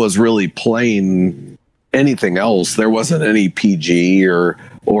no one was really playing anything else. There wasn't any PG or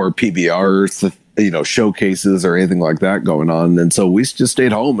PBRs, showcases or anything like that going on. And so we just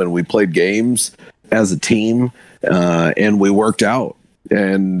stayed home and we played games as a team, and we worked out,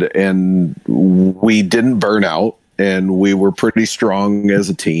 and we didn't burn out, and we were pretty strong as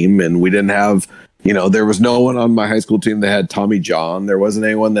a team. And we didn't have, there was no one on my high school team that had Tommy John. There wasn't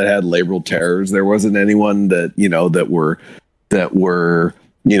anyone that had labral tears. There wasn't anyone that, that were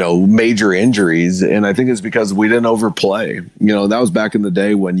major injuries. And I think it's because we didn't overplay. That was back in the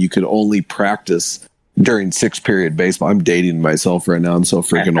day when you could only practice during 6-period baseball. I'm dating myself right now. I'm so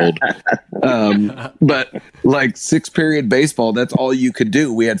freaking old. But like 6-period baseball, that's all you could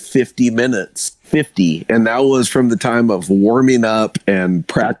do. We had 50 minutes, 50. And that was from the time of warming up and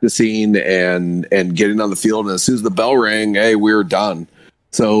practicing and getting on the field. And as soon as the bell rang, hey, we were done.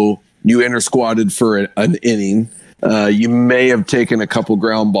 So you inter-squatted for an inning. You may have taken a couple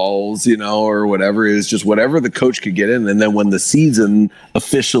ground balls, or whatever. It was just whatever the coach could get in. And then when the season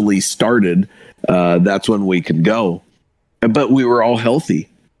officially started, that's when we could go. But we were all healthy.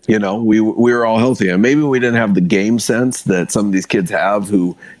 We were all healthy. And maybe we didn't have the game sense that some of these kids have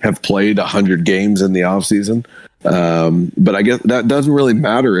who have played 100 games in the offseason. But I guess that doesn't really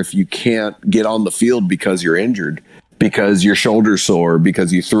matter if you can't get on the field because you're injured, because your shoulder's sore,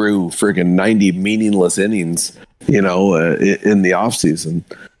 because you threw freaking 90 meaningless innings, in the offseason.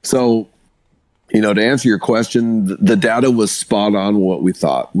 So, to answer your question, the data was spot on what we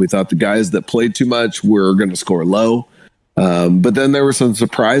thought. We thought the guys that played too much were going to score low. But then there were some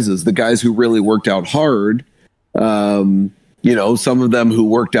surprises. The guys who really worked out hard, some of them who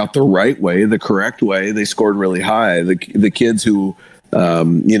worked out the right way, the correct way, they scored really high. The kids who,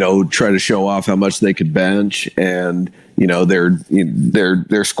 try to show off how much they could bench, and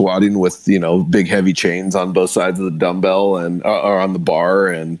they're squatting with big heavy chains on both sides of the dumbbell and or on the bar,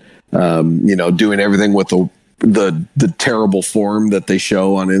 and doing everything with the terrible form that they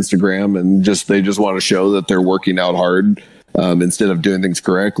show on Instagram, and they just want to show that they're working out hard instead of doing things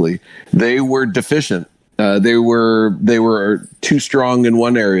correctly. They were deficient. They were too strong in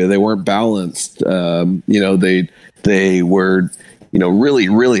one area. They weren't balanced. They were really,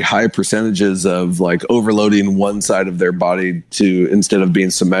 really high percentages of like overloading one side of their body instead of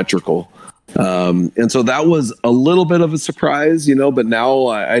being symmetrical. And so that was a little bit of a surprise, but now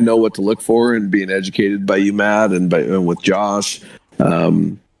I know what to look for, and being educated by you, Matt, and with Josh.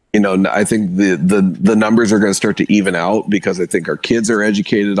 I think the numbers are going to start to even out because I think our kids are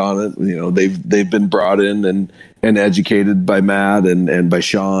educated on it. They've been brought in and educated by Matt and by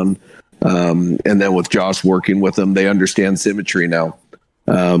Sean. And then with Josh working with them, they understand symmetry now.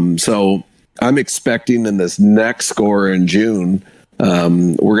 So I'm expecting in this next score in June,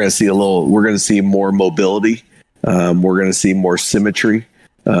 we're going to see more mobility. We're going to see more symmetry.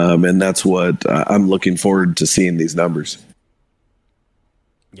 And that's what I'm looking forward to seeing these numbers.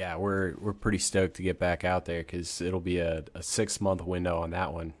 Yeah, we're pretty stoked to get back out there because it'll be a 6-month window on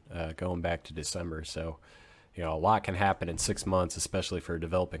that one, going back to December. So, a lot can happen in 6 months, especially for a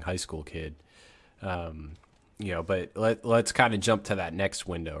developing high school kid. But let's kind of jump to that next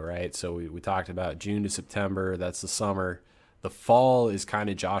window, right? So we talked about June to September. That's the summer. The fall is kind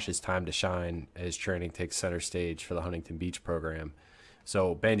of Josh's time to shine as training takes center stage for the Huntington Beach program.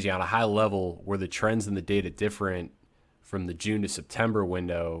 So, Benji, on a high level, were the trends in the data different from the June to September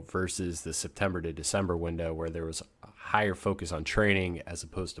window versus the September to December window, where there was a higher focus on training as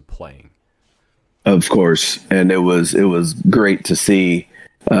opposed to playing? Of course. And it was great to see.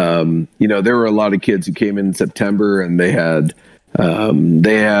 There were a lot of kids who came in September and they had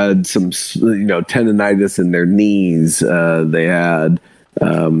some, tendonitis in their knees. They had,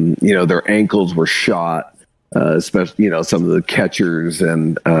 their ankles were shot, especially, some of the catchers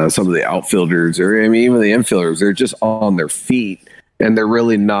and some of the outfielders, or even the infielders, they're just on their feet and they're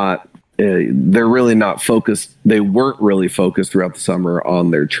really not focused. They weren't really focused throughout the summer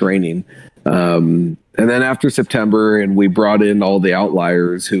on their training. And then after September, and we brought in all the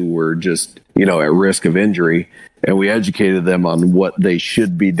outliers who were just, at risk of injury, and we educated them on what they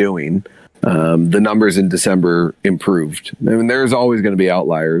should be doing. The numbers in December improved. I mean, there's always going to be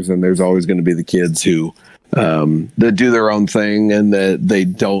outliers, and there's always going to be the kids who that do their own thing and that they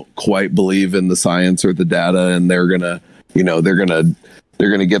don't quite believe in the science or the data, and they're gonna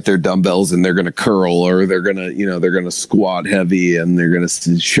get their dumbbells and they're gonna curl, or they're gonna squat heavy, and they're gonna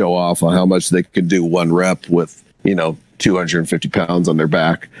show off on how much they could do one rep with 250 pounds on their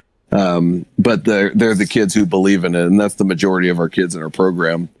back. But they're the kids who believe in it, and that's the majority of our kids in our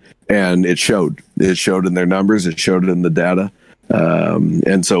program. And it showed in their numbers. It showed in the data.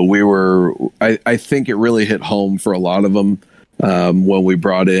 And so I think it really hit home for a lot of them when we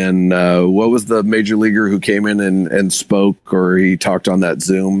brought in, what was the major leaguer who came in and spoke, or he talked on that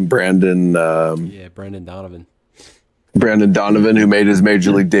Zoom? Brandon Donovan. Brandon Donovan, who made his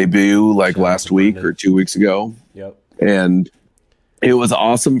major league debut last week or 2 weeks ago. Yep. And it was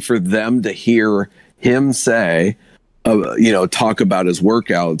awesome for them to hear him say, talk about his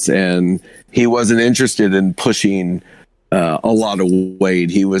workouts, and he wasn't interested in pushing a lot of weight.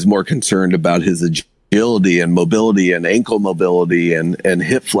 He was more concerned about his agility and mobility and ankle mobility and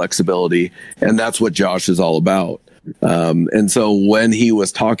hip flexibility. And that's what Josh is all about. And so when he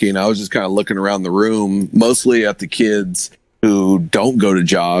was talking, I was just kind of looking around the room, mostly at the kids who don't go to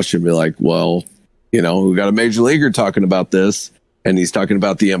Josh, and be like, well, we got a major leaguer talking about this, and he's talking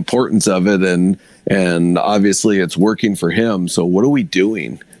about the importance of it. And obviously it's working for him. So what are we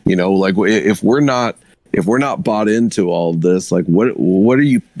doing? If we're not if we're not bought into all of this, like what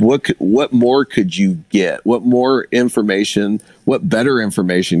more could you get? What more information, what better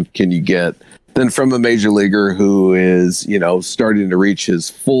information can you get than from a major leaguer who is, starting to reach his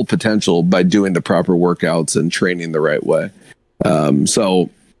full potential by doing the proper workouts and training the right way? So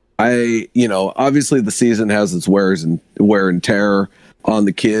obviously the season has its wear and tear on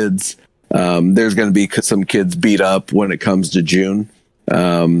the kids. There's going to be some kids beat up when it comes to June.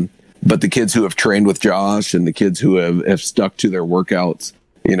 But the kids who have trained with Josh and the kids who have stuck to their workouts,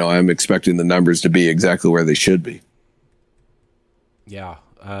 I'm expecting the numbers to be exactly where they should be. Yeah.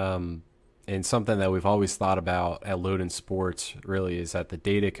 And something that we've always thought about at Loden Sports really is that the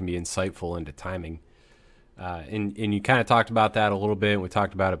data can be insightful into timing. And you kind of talked about that a little bit. We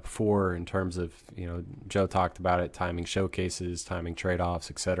talked about it before in terms of, Joe talked about it, timing showcases, timing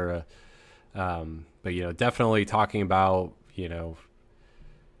trade-offs, et cetera. But, definitely talking about,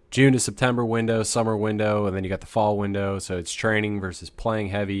 June to September window, summer window, and then you got the fall window. So it's training versus playing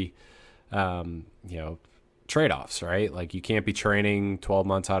heavy, trade-offs, right? Like you can't be training 12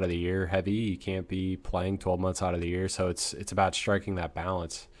 months out of the year heavy. You can't be playing 12 months out of the year. So it's about striking that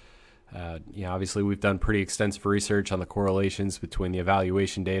balance. Obviously we've done pretty extensive research on the correlations between the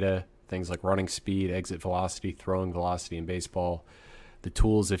evaluation data, things like running speed, exit velocity, throwing velocity in baseball, the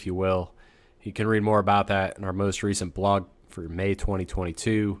tools, if you will. You can read more about that in our most recent blog for May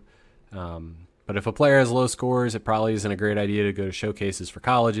 2022. But if a player has low scores, it probably isn't a great idea to go to showcases for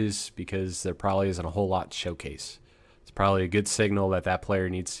colleges because there probably isn't a whole lot to showcase. It's probably a good signal that player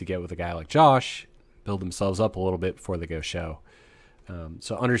needs to get with a guy like Josh, build themselves up a little bit before they go show.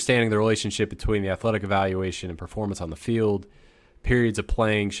 So understanding the relationship between the athletic evaluation and performance on the field, periods of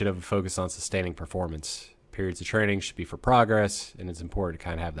playing should have a focus on sustaining performance. Periods of training should be for progress, and it's important to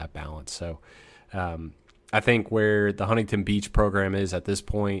kind of have that balance. So I think where the Huntington Beach program is at this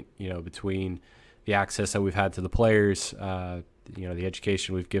point, between the access that we've had to the players, the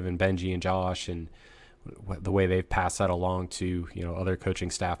education we've given Benji and Josh, and the way they've passed that along to, other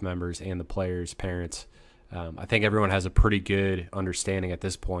coaching staff members and the players' parents, I think everyone has a pretty good understanding at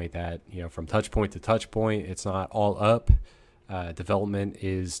this point that, from touch point to touch point, it's not all up. Development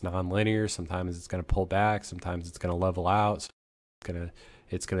is nonlinear. Sometimes it's going to pull back. Sometimes it's going to level out.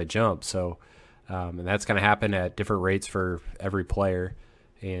 It's going to jump. So, and that's going to happen at different rates for every player.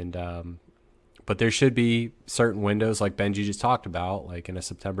 And, but there should be certain windows like Benji just talked about, like in a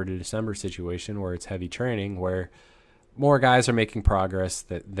September to December situation where it's heavy training, where more guys are making progress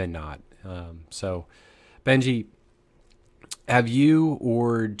than not. So Benji, have you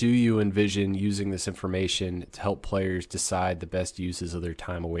or do you envision using this information to help players decide the best uses of their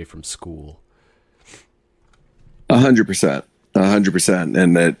time away from school? 100%. 100%.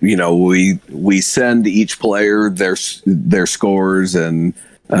 And that, we send each player their scores and,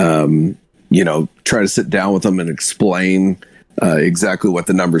 try to sit down with them and explain exactly what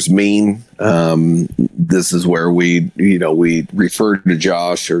the numbers mean. This is where we refer to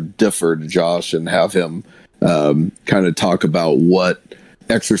Josh or defer to Josh and have him kind of talk about what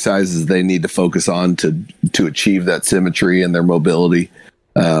exercises they need to focus on to achieve that symmetry and their mobility.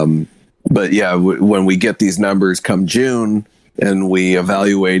 But yeah, when we get these numbers come June and we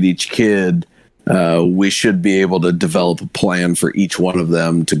evaluate each kid, we should be able to develop a plan for each one of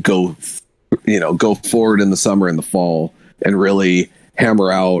them to go forward in the summer and the fall and really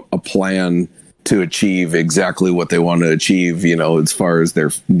hammer out a plan to achieve exactly what they want to achieve, as far as their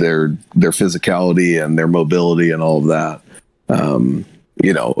physicality and their mobility and all of that.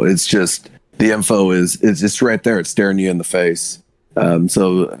 It's just, the info it's just right there. It's staring you in the face.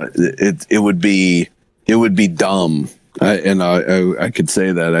 So it would be dumb. I could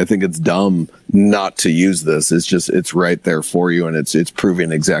say that I think it's dumb not to use this. It's right there for you, and it's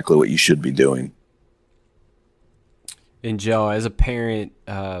proving exactly what you should be doing. And Joe, as a parent,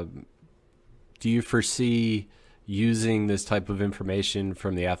 do you foresee using this type of information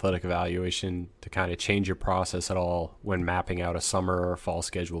from the athletic evaluation to kind of change your process at all when mapping out a summer or fall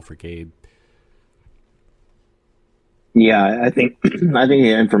schedule for Gabe? Yeah, I think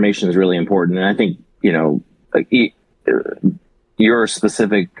the information is really important, and I think your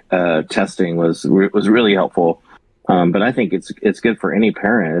specific testing was really helpful. But I think it's good for any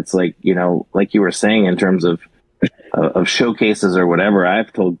parent. It's like like you were saying in terms of showcases or whatever.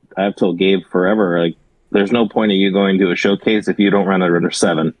 I've told Gabe forever, like, there's no point of you going to a showcase if you don't run it under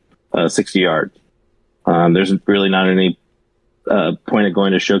 60 yards. There's really not any point of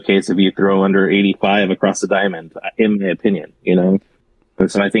going to showcase if you throw under 85 across the diamond, in my opinion. And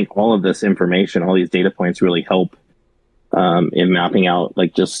so I think all of this information, all these data points, really help in mapping out,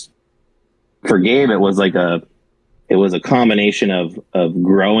 like, just for Gabe, it was a combination of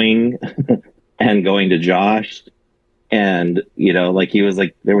growing and going to Josh. And, like he was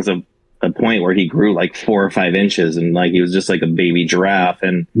like, there was a point where he grew like 4 or 5 inches, and like he was just like a baby giraffe,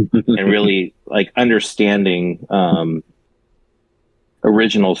 and really like understanding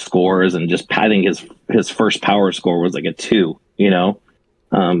original scores, and just patting his first power score was like a 2,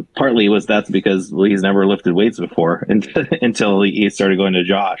 partly that's because he's never lifted weights before until he started going to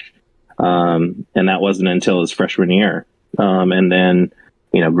Josh. And that wasn't until his freshman year. And then,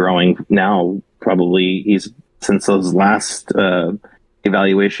 growing now, probably since those last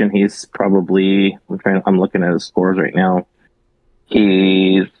evaluation, he's probably, I'm looking at his scores right now.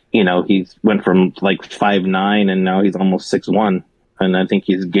 He's went from like 5'9", and now he's almost 6'1". And I think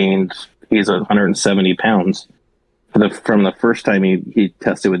he's 170 pounds. From the first time he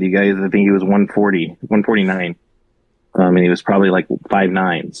tested with you guys. I think he was 149. And he was probably like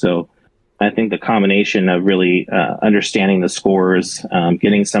 5'9". So I think the combination of really understanding the scores,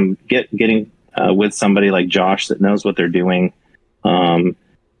 getting with somebody like Josh that knows what they're doing, and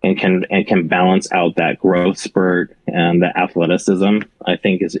can balance out that growth spurt and the athleticism, I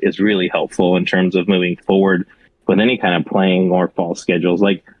think is really helpful in terms of moving forward with any kind of playing or fall schedules.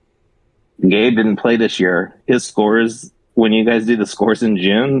 Like Gabe didn't play this year. His scores, when you guys do the scores in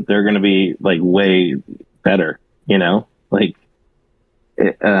June, they're going to be like way better,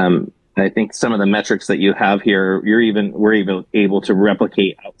 I think some of the metrics that you have here, we're even able to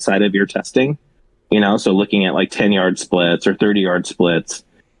replicate outside of your testing, so looking at like 10-yard splits or 30-yard splits,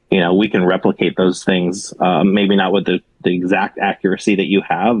 we can replicate those things, maybe not with the exact accuracy that you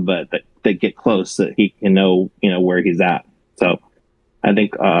have, but that get close, that he can know, where he's at. So I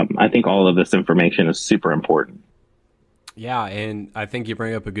think all of this information is super important. Yeah. And I think you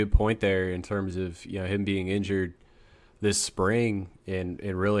bring up a good point there in terms of, him being injured this spring and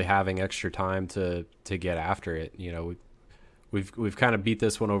really having extra time to get after it. We've kind of beat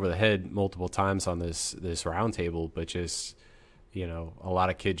this one over the head multiple times on this roundtable, but just, a lot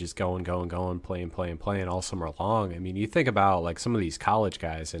of kids just going, playing all summer long. I mean, you think about like some of these college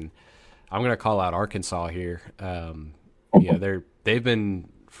guys, and I'm going to call out Arkansas here. They've been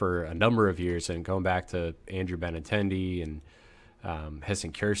for a number of years, and going back to Andrew Benintendi and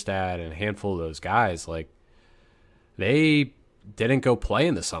Hessen Kierstad and a handful of those guys, like they didn't go play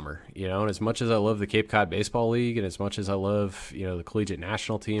in the summer, and as much as I love the Cape Cod Baseball League, and as much as I love, the collegiate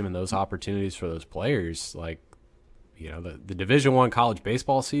national team and those opportunities for those players, like, the Division I college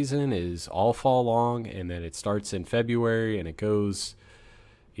baseball season is all fall long, and then it starts in February and it goes,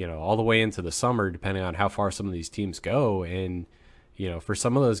 all the way into the summer, depending on how far some of these teams go. And, for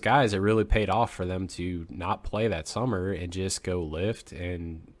some of those guys, it really paid off for them to not play that summer and just go lift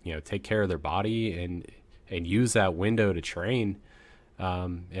and, take care of their body and use that window to train.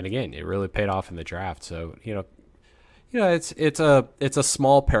 And again, it really paid off in the draft. So, it's a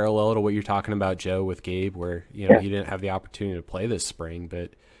small parallel to what you're talking about, Joe, with Gabe, where, he didn't have the opportunity to play this spring,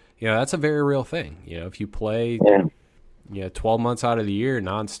 but, that's a very real thing. If you play, 12 months out of the year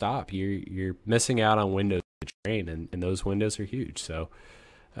nonstop, you're missing out on windows to train, and those windows are huge. So,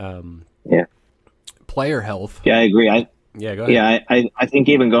 player health. Yeah, I agree. Go ahead. Yeah, I think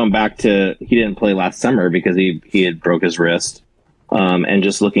even going back to, he didn't play last summer because he had broke his wrist. And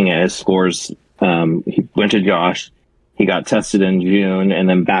just looking at his scores, he went to Josh, he got tested in June, and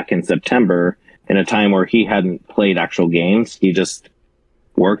then back in September, in a time where he hadn't played actual games. He just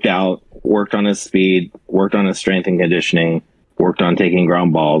worked out, worked on his speed, worked on his strength and conditioning, worked on taking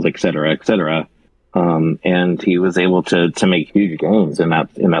ground balls, et cetera, et cetera. And he was able to make huge gains in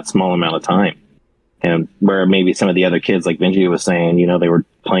that small amount of time. And where maybe some of the other kids, like Benji was saying, they were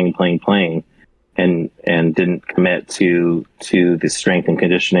playing, and didn't commit to the strength and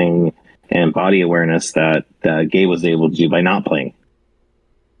conditioning and body awareness that Gabe was able to do by not playing.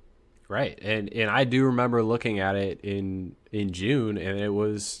 Right. And I do remember looking at it in June, and it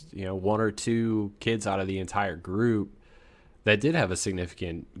was, 1 or 2 kids out of the entire group that did have a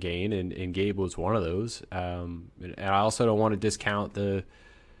significant gain, and Gabe was one of those. And I also don't want to discount the,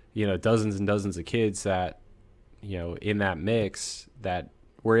 dozens and dozens of kids that, in that mix that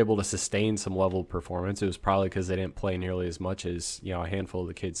were able to sustain some level of performance. It was probably because they didn't play nearly as much as, a handful of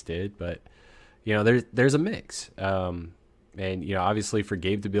the kids did. But, there's a mix. And, obviously for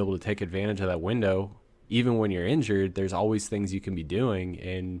Gabe to be able to take advantage of that window, even when you're injured, there's always things you can be doing.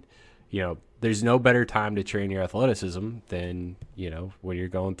 And, there's no better time to train your athleticism than, when you're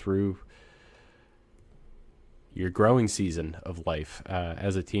going through your growing season of life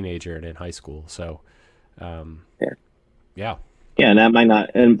as a teenager and in high school. So, yeah. Yeah, and that might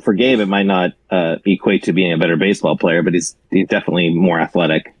not, and for Gabe, it might not equate to being a better baseball player, but he's definitely more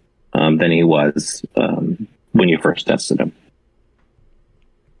athletic than he was when you first tested him.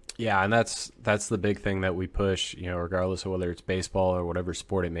 Yeah, and that's the big thing that we push, regardless of whether it's baseball or whatever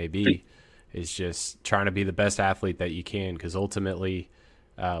sport it may be, is just trying to be the best athlete that you can, because ultimately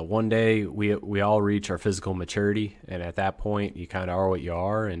one day we all reach our physical maturity, and at that point you kind of are what you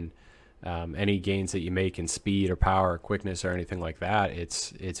are, and any gains that you make in speed or power or quickness or anything like that,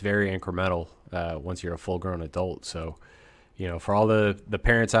 it's very incremental once you're a full-grown adult. So, for all the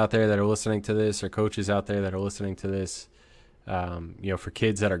parents out there that are listening to this, or coaches out there that are listening to this, for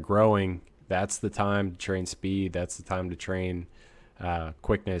kids that are growing, that's the time to train speed. That's the time to train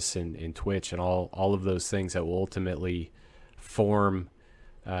quickness and twitch and all of those things that will ultimately form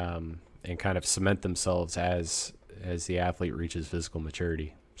and kind of cement themselves as the athlete reaches physical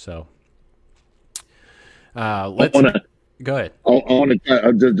maturity. So let's go ahead. I want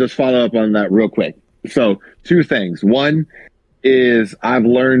to just follow up on that real quick. So 2 things. One is I've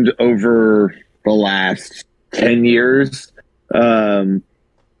learned over the last 10 years,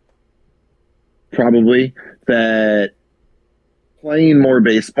 probably, that playing more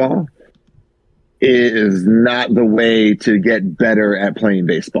baseball is not the way to get better at playing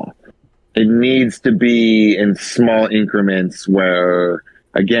baseball. It needs to be in small increments where,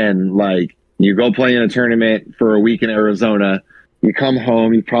 again, like, you go play in a tournament for a week in Arizona, you come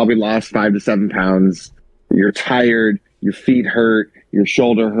home, you probably lost 5 to 7 pounds, you're tired, your feet hurt, your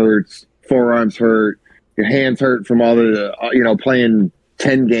shoulder hurts, forearms hurt, your hands hurt from all the, playing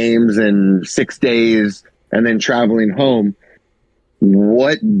 10 games in 6 days and then traveling home.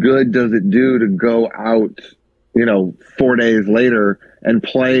 What good does it do to go out, 4 days later and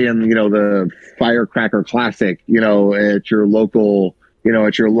play in, the Firecracker Classic, at your local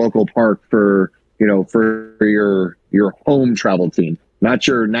park for your home travel team, not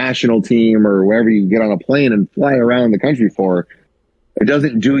your national team or wherever you get on a plane and fly around the country for? It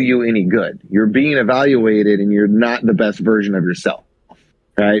doesn't do you any good. You're being evaluated and you're not the best version of yourself.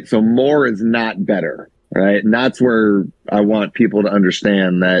 Right. So more is not better. Right. And that's where I want people to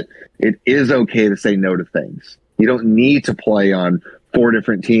understand that it is okay to say no to things. You don't need to play on 4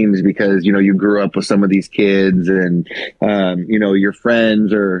 different teams because, you grew up with some of these kids and, your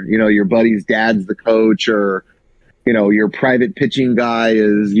friends or, your buddy's dad's the coach, or, your private pitching guy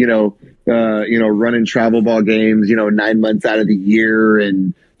is, running travel ball games, 9 months out of the year.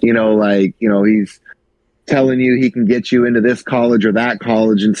 And, he's telling you he can get you into this college or that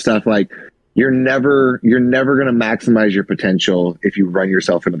college and stuff. Like, you're never going to maximize your potential if you run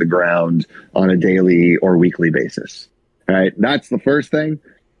yourself into the ground on a daily or weekly basis. Right. That's the first thing.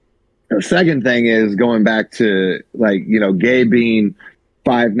 The second thing is going back to, Gabe being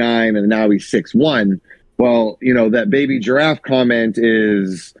 5'9" and now he's 6'1". Well, that baby giraffe comment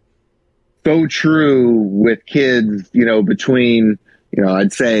is so true with kids, between,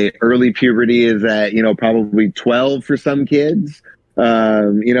 I'd say early puberty is at, probably 12 for some kids.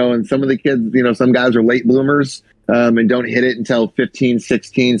 And some of the kids, some guys are late bloomers and don't hit it until 15,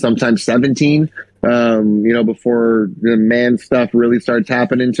 16, sometimes 17, before the man stuff really starts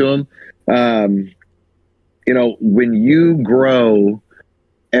happening to them. When you grow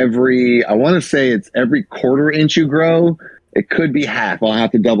I want to say it's every quarter inch you grow. It could be half. I'll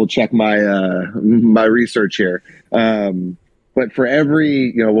have to double check my research here. But for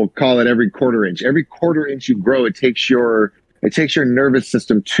every, we'll call it every quarter inch. Every quarter inch you grow, it takes your nervous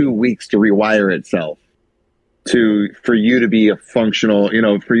system 2 weeks to rewire itself for you to be a functional,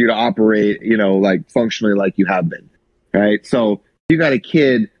 for you to operate, functionally like you have been. Right. So you got a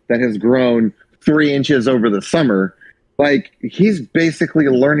kid that has grown 3 inches over the summer. Like, he's basically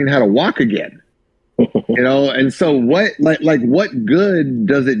learning how to walk again, and so what good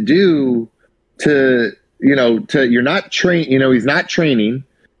does it do to you're not train, he's not training,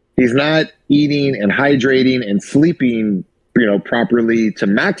 he's not eating and hydrating and sleeping, properly to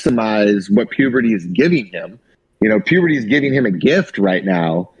maximize what puberty is giving him. Puberty is giving him a gift right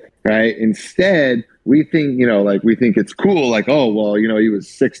now, right? Instead, we think, we think it's cool. Like, oh, well, he was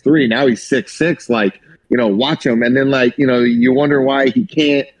 6'3", now he's 6'6", like, watch him. And then, you wonder why he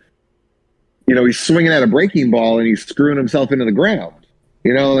can't, he's swinging at a breaking ball and he's screwing himself into the ground.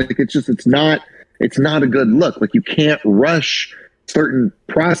 It's not a good look. Like, you can't rush certain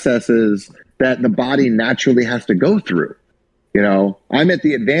processes that the body naturally has to go through. I'm at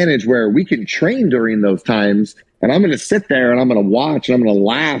the advantage where we can train during those times, and I'm going to sit there and I'm going to watch and I'm going to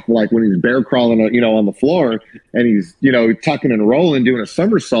laugh, like when he's bear crawling, on the floor and he's, tucking and rolling, doing a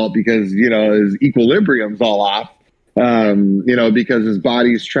somersault because, his equilibrium's all off, because his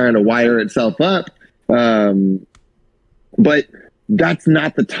body's trying to wire itself up. But that's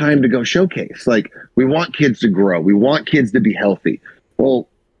not the time to go showcase. Like, we want kids to grow. We want kids to be healthy. Well,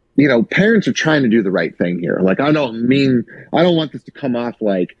 parents are trying to do the right thing here. Like, I don't want this to come off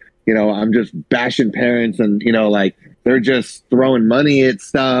like, I'm just bashing parents and, like they're just throwing money at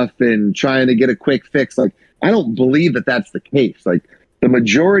stuff and trying to get a quick fix. Like, I don't believe that that's the case. Like, the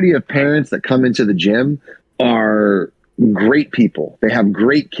majority of parents that come into the gym are great people. They have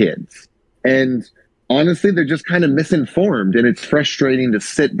great kids. And honestly, they're just kind of misinformed. And it's frustrating to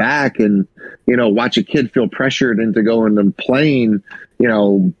sit back and, watch a kid feel pressured into going and playing.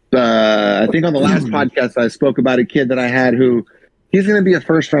 I think on the last podcast, I spoke about a kid that I had who he's going to be a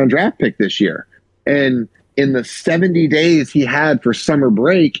first-round draft pick this year. And in the 70 days he had for summer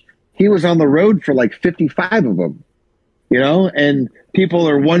break, he was on the road for like 55 of them, and people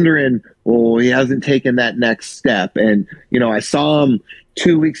are wondering, well, he hasn't taken that next step. And, I saw him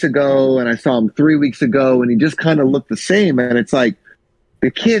 2 weeks ago and I saw him 3 weeks ago and he just kind of looked the same. And it's like,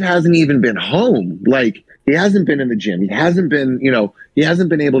 the kid hasn't even been home. Like, he hasn't been in the gym. He hasn't been, he hasn't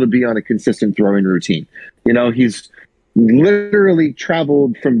been able to be on a consistent throwing routine. He's literally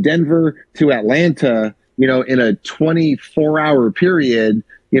traveled from Denver to Atlanta, in a 24-hour period,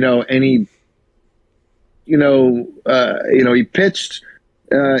 and he pitched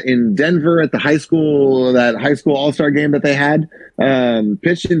in Denver at the high school all-star game that they had,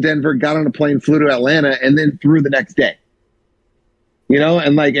 pitched in Denver, got on a plane, flew to Atlanta, and then threw the next day.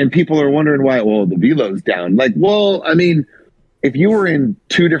 And people are wondering why, well, the velo's down. Like, well, I mean, if you were in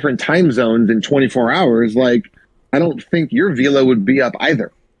 2 different time zones in 24 hours, like, I don't think your velo would be up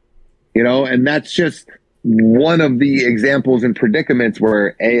either, and that's just one of the examples and predicaments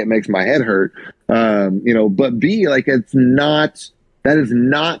where A, it makes my head hurt, but B, like, that is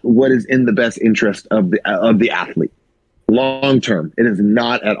not what is in the best interest of the athlete. Long term, it is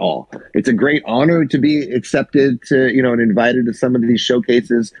not at all. It's a great honor to be accepted to, and invited to some of these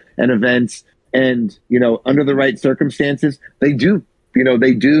showcases and events. And, under the right circumstances, they do,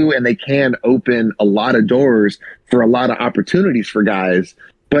 and they can open a lot of doors for a lot of opportunities for guys.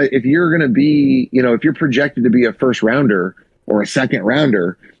 But if you're going to be, if you're projected to be a first rounder or a second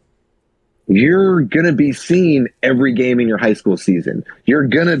rounder, you're going to be seen every game in your high school season. You're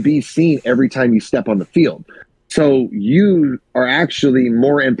going to be seen every time you step on the field. So you are actually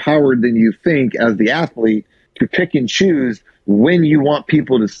more empowered than you think as the athlete to pick and choose when you want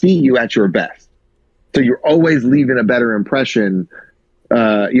people to see you at your best. So you're always leaving a better impression,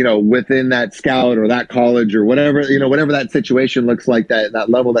 within that scout or that college or whatever, whatever that situation looks like, that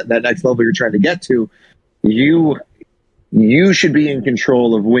level, that next level you're trying to get to, you should be in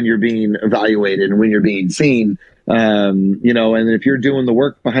control of when you're being evaluated and when you're being seen. And if you're doing the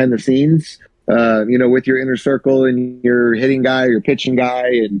work behind the scenes, with your inner circle and your hitting guy, your pitching guy,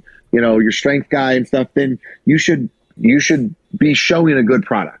 and, your strength guy and stuff, then you should be showing a good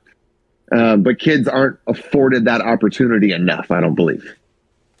product. But kids aren't afforded that opportunity enough, I don't believe.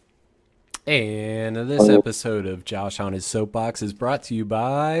 And this episode of Josh on his Soapbox is brought to you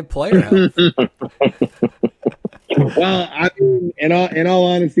by Player Health. Well, I mean, in all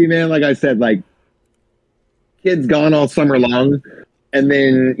honesty, man, like I said, like, kid's gone all summer long. And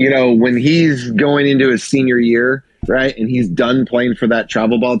then, when he's going into his senior year, right, and he's done playing for that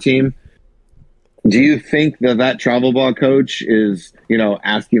travel ball team, do you think that travel ball coach is,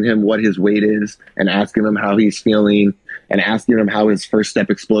 asking him what his weight is and asking him how he's feeling and asking him how his first step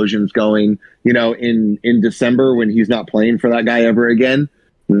explosion's going, in December when he's not playing for that guy ever again?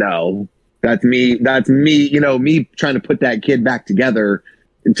 No, that's me, me trying to put that kid back together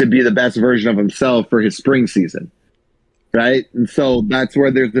to be the best version of himself for his spring season. Right. And so that's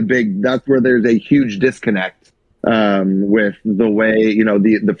where there's a huge disconnect with the way,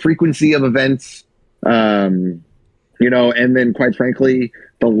 the frequency of events, and then quite frankly,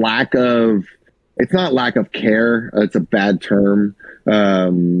 the lack of, it's not lack of care. It's a bad term, but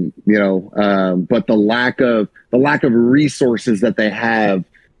the lack of resources that they have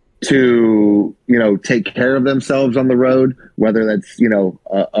to, take care of themselves on the road, whether that's,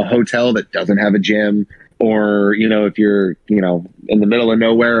 a hotel that doesn't have a gym, or, if you're, in the middle of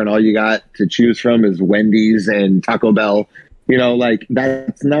nowhere and all you got to choose from is Wendy's and Taco Bell, like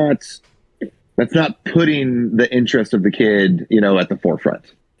that's not putting the interest of the kid, at the forefront.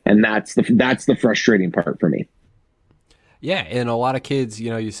 And that's the frustrating part for me. Yeah. And a lot of kids,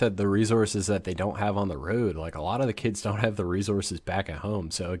 you said the resources that they don't have on the road, like a lot of the kids don't have the resources back at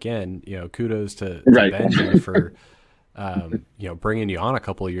home. So again, kudos to Benji for, bringing you on a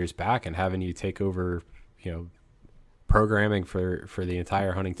couple of years back and having you take over, programming for the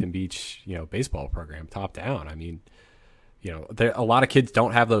entire Huntington Beach, baseball program top down. I mean, a lot of kids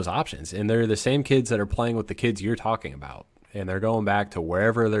don't have those options, and they're the same kids that are playing with the kids you're talking about. And they're going back to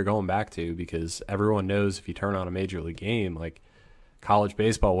wherever they're going back to, because everyone knows if you turn on a major league game, like college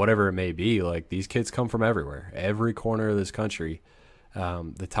baseball, whatever it may be, like these kids come from everywhere, every corner of this country.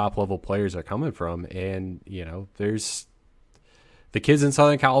 the top level players are coming from. And, there's the kids in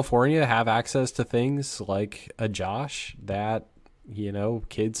Southern California have access to things like a Josh that,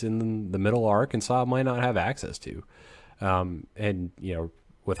 kids in the middle of Arkansas might not have access to. And,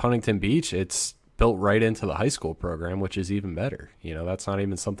 with Huntington Beach, it's built right into the high school program, which is even better. That's not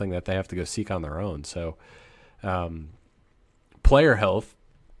even something that they have to go seek on their own. So, player health,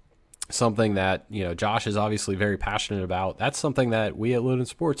 something that, Josh is obviously very passionate about. That's something that we at Loden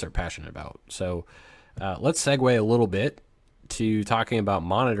Sports are passionate about. So, let's segue a little bit to talking about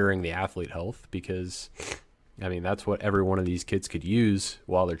monitoring the athlete health, because that's what every one of these kids could use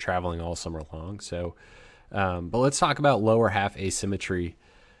while they're traveling all summer long. So, but let's talk about lower half asymmetry.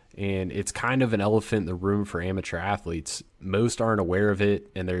 And it's kind of an elephant in the room for amateur athletes. Most aren't aware of it,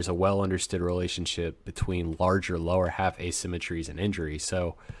 and there's a well understood relationship between larger lower half asymmetries and injury.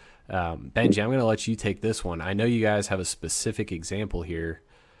 So, Benji, I'm going to let you take this one. I know you guys have a specific example here.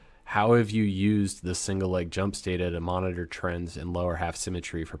 How have you used the single leg jumps data to monitor trends in lower half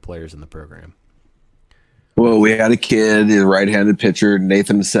symmetry for players in the program? Well, we had a kid, a right-handed pitcher,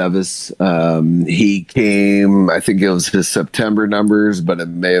 Nathan Sevis. He came, I think it was his September numbers, but it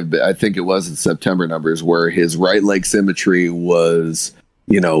may have been, I think it was his September numbers, where his right leg symmetry was,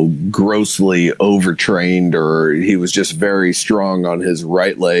 grossly overtrained, or he was just very strong on his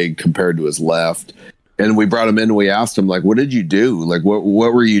right leg compared to his left. And we brought him in and we asked him, like, what did you do? Like, what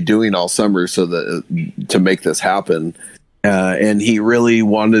were you doing all summer to make this happen? And he really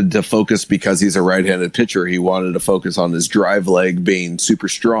wanted to focus, because he's a right-handed pitcher. He wanted to focus on his drive leg being super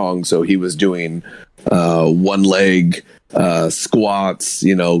strong. So he was doing one leg squats,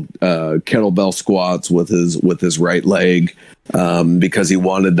 kettlebell squats with his right leg, because he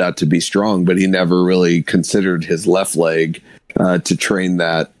wanted that to be strong. But he never really considered his left leg to train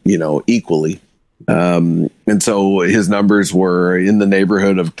that, equally. And so his numbers were in the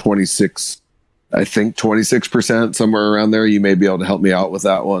neighborhood of 26%, somewhere around there. You may be able to help me out with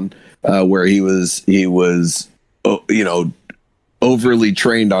that one, where he was, overly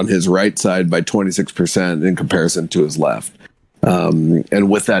trained on his right side by 26% in comparison to his left. And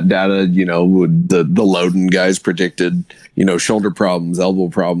with that data, the Loden guys predicted, shoulder problems, elbow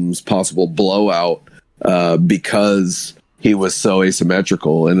problems, possible blowout, because he was so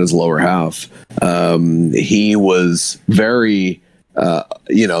asymmetrical in his lower half. He was very,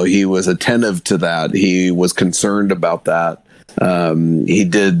 he was attentive to that. He was concerned about that. He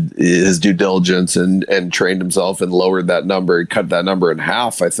did his due diligence and trained himself and lowered that number. He cut that number in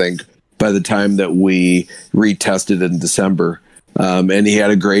half, I think, by the time that we retested in December. And he had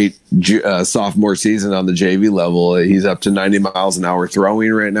a great sophomore season on the JV level. He's up to 90 miles an hour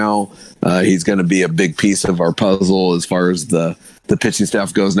throwing right now. He's going to be a big piece of our puzzle as far as the pitching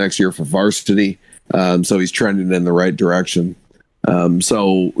staff goes next year for varsity. So he's trending in the right direction.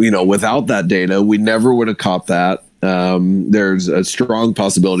 So, without that data, we never would have caught that. There's a strong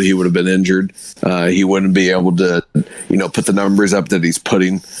possibility he would have been injured. He wouldn't be able to, put the numbers up that he's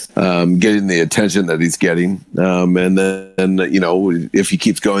putting, getting the attention that he's getting. And then, if he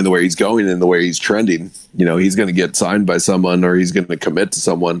keeps going the way he's going and the way he's trending, he's going to get signed by someone, or he's going to commit to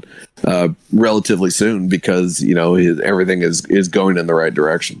someone, relatively soon, because, everything is going in the right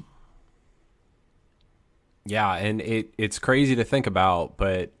direction. Yeah, and it's crazy to think about,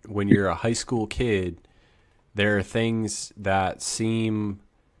 but when you're a high school kid, there are things that seem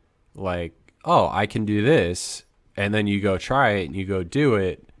like, oh, I can do this, and then you go try it and you go do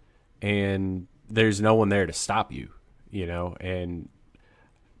it, and there's no one there to stop you, and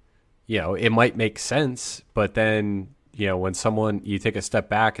it might make sense, but then when you take a step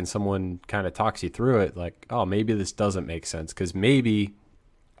back and someone kind of talks you through it, like, oh, maybe this doesn't make sense, because maybe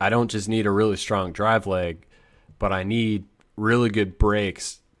I don't just need a really strong drive leg, but I need really good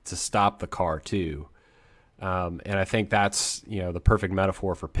brakes to stop the car too. And I think that's, the perfect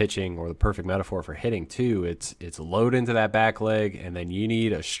metaphor for pitching, or the perfect metaphor for hitting too. It's load into that back leg, and then you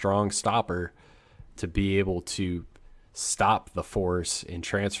need a strong stopper to be able to stop the force and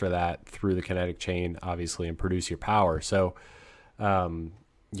transfer that through the kinetic chain, obviously, and produce your power. So,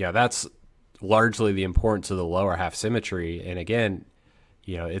 that's largely the importance of the lower half symmetry. And again,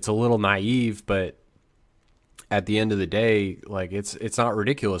 it's a little naive, but at the end of the day, like, it's not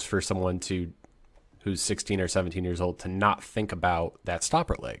ridiculous for someone who's 16 or 17 years old to not think about that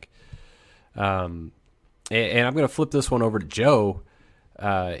stopper leg. And I'm going to flip this one over to Joe.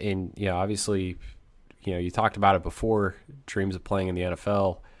 Obviously, you talked about it before, dreams of playing in the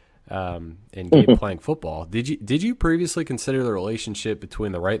NFL, and Gabe playing football. Did you previously consider the relationship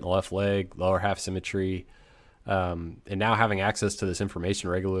between the right and the left leg, lower half symmetry, and now having access to this information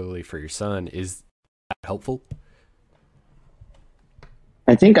regularly for your son, is that helpful?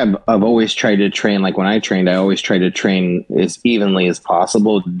 I think I've always tried to train, like when I trained, I always tried to train as evenly as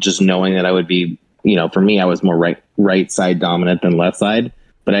possible, just knowing that I would be, for me, I was more right side dominant than left side,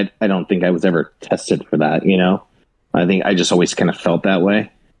 but I don't think I was ever tested for that. I think I just always kind of felt that way.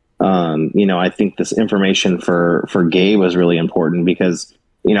 I think this information for Gabe was really important because,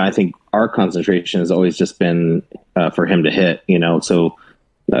 I think our concentration has always just been for him to hit, so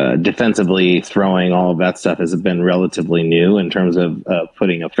defensively throwing, all of that stuff has been relatively new in terms of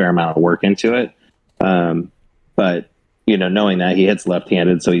putting a fair amount of work into it. But, knowing that he hits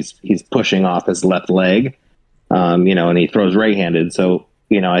left-handed, so he's pushing off his left leg, and he throws right-handed. So,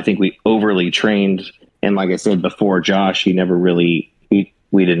 I think we overly trained. And like I said before, Josh, he never really,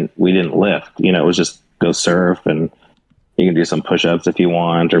 we didn't lift, it was just go surf, and you can do some push-ups if you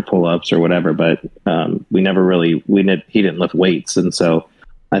want, or pull-ups or whatever. But we never really, he didn't lift weights. And so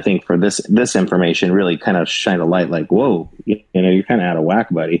I think for this information really kind of shine a light, like, whoa, you're kind of out of whack,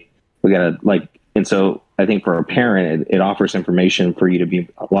 buddy. We got to and so I think for a parent, it offers information for you to be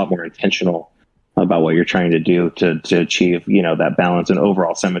a lot more intentional about what you're trying to do to achieve, that balance and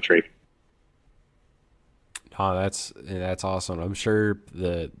overall symmetry. Oh, that's awesome. I'm sure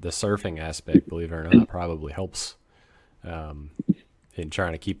the surfing aspect, believe it or not, probably helps in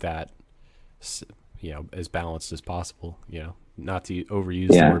trying to keep that, as balanced as possible, not to overuse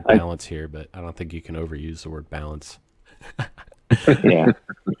the word balance here, but I don't think you can overuse the word balance. Yeah.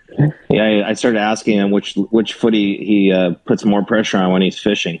 I started asking him which foot he puts more pressure on when he's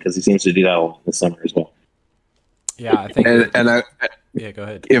fishing, because he seems to do that all this summer as well. Yeah, I think. Yeah, go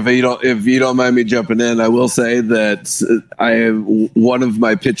ahead. If you don't mind me jumping in, I will say that one of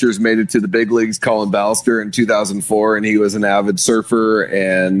my pitchers made it to the big leagues, Colin Ballister, in 2004, and he was an avid surfer,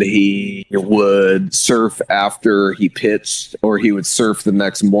 and he would surf after he pitched, or he would surf the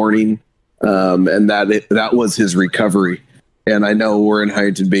next morning, and that was his recovery. And I know we're in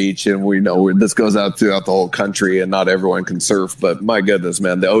Huntington Beach, and we know this goes out throughout the whole country, and not everyone can surf, but my goodness,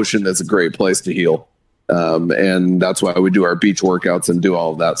 man, the ocean is a great place to heal. And that's why we do our beach workouts and do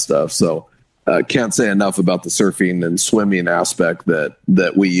all of that stuff. So can't say enough about the surfing and swimming aspect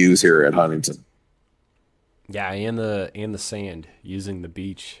that we use here at Huntington. Yeah, and the sand, using the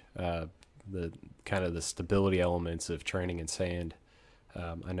beach, the kind of the stability elements of training in sand.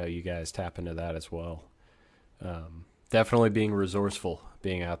 I know you guys tap into that as well. Definitely being resourceful,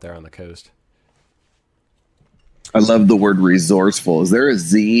 being out there on the coast. I love the word resourceful. Is there a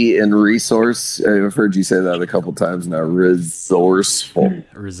Z in resource? I've heard you say that a couple times now. Resourceful.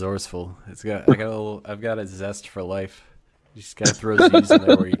 Resourceful. I've got a zest for life. You just gotta throw Z's in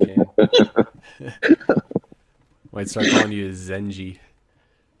there where you can. Might start calling you a Zenji.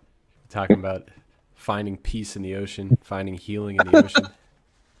 Talking about finding peace in the ocean, finding healing in the ocean.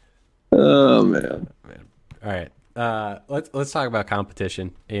 Oh man. All right. Let's talk about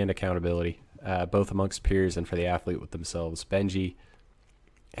competition and accountability. Both amongst peers and for the athlete with themselves. Benji,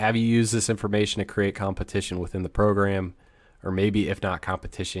 have you used this information to create competition within the program? Or maybe if not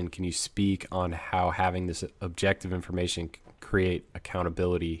competition, can you speak on how having this objective information create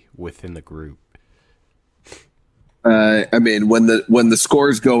accountability within the group? I mean, when the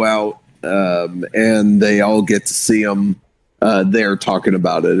scores go out and they all get to see them, they're talking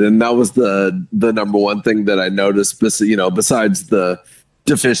about it. And that was the number one thing that I noticed, besides the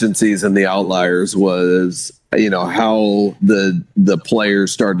deficiencies and the outliers, was how the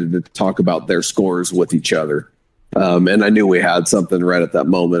players started to talk about their scores with each other, and I knew we had something right at that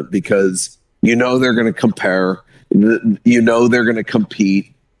moment, because they're going to compare, they're going to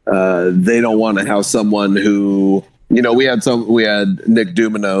compete. They don't want to have someone who we had Nick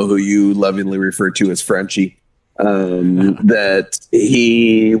Dumino, who you lovingly refer to as Frenchie, that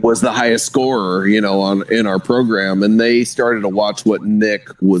he was the highest scorer, in our program, and they started to watch what Nick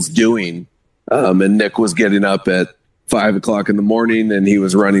was doing. And Nick was getting up at 5 o'clock in the morning, and he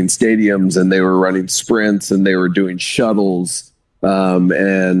was running stadiums, and they were running sprints, and they were doing shuttles.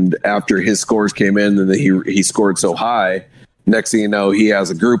 And after his scores came in and he scored so high, next thing you know, he has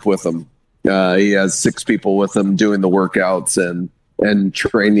a group with him. He has 6 people with him doing the workouts and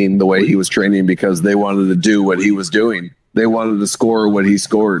training the way he was training, because they wanted to do what he was doing. They wanted to score what he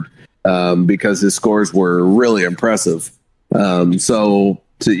scored, because his scores were really impressive. So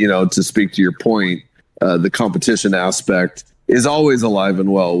to speak to your point, the competition aspect is always alive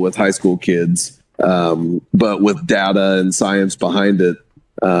and well with high school kids, but with data and science behind it,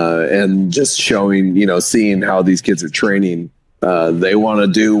 and just showing, seeing how these kids are training, they want to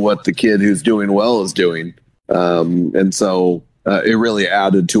do what the kid who's doing well is doing. And so it really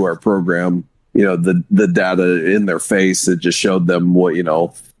added to our program, the data in their face. It just showed them what,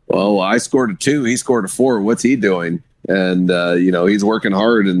 I scored a 2, he scored a 4. What's he doing? and he's working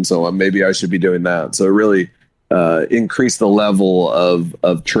hard, and so maybe I should be doing that. So really increase the level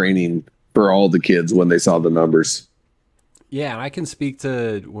of training for all the kids when they saw the numbers. Yeah, and I can speak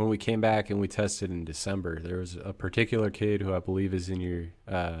to when we came back and we tested in December. There was a particular kid who I believe is in your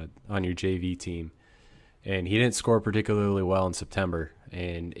on your JV team, and he didn't score particularly well in September.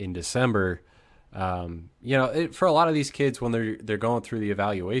 And in December, for a lot of these kids, when they're going through the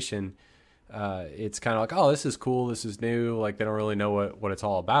evaluation, it's kind of like, oh, this is cool, this is new. Like, they don't really know what it's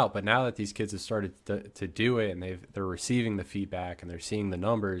all about. But now that these kids have started to do it, and they're receiving the feedback and they're seeing the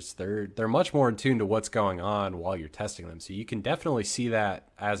numbers, they're much more in tune to what's going on while you're testing them. So you can definitely see that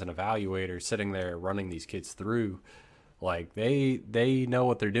as an evaluator sitting there running these kids through. Like, they know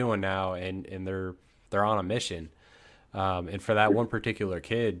what they're doing now, and they're on a mission. And for that one particular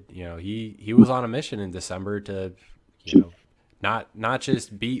kid, he was on a mission in December to, not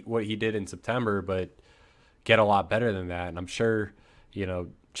just beat what he did in September, but get a lot better than that. And I'm sure,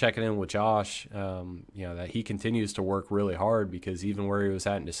 checking in with Josh, that he continues to work really hard, because even where he was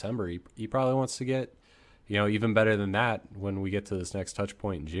at in December, he probably wants to get, even better than that when we get to this next touch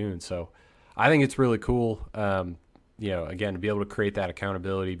point in June. So I think it's really cool, again, to be able to create that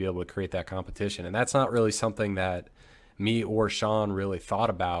accountability, be able to create that competition. And that's not really something that me or Sean really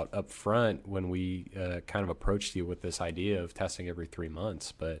thought about up front when we kind of approached you with this idea of testing every 3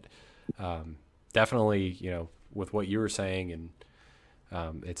 months. But definitely, with what you were saying, and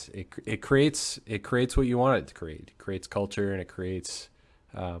it creates what you want it to create. It creates culture, and it creates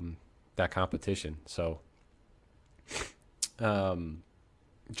that competition. So,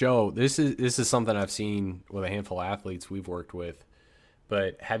 Joe, this is something I've seen with a handful of athletes we've worked with.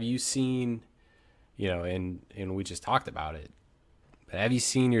 But have you seen, and we just talked about it, but have you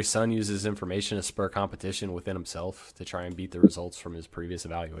seen your son use his information to spur competition within himself to try and beat the results from his previous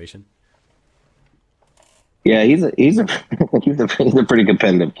evaluation? Yeah, he's a pretty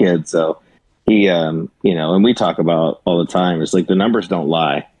competitive kid. So he, and we talk about all the time, it's like the numbers don't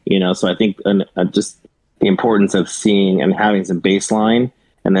lie, So I think just the importance of seeing and having some baseline,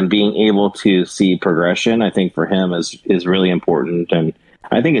 and then being able to see progression, I think for him is really important. And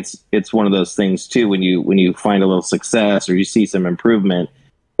I think it's one of those things too, when you find a little success or you see some improvement,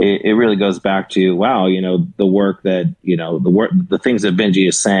 it really goes back to, wow, the work that, the things that Benji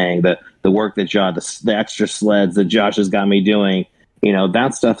is saying, the work that Josh, the extra sleds that Josh has got me doing,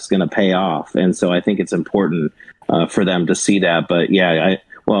 that stuff's going to pay off. And so I think it's important for them to see that. But yeah,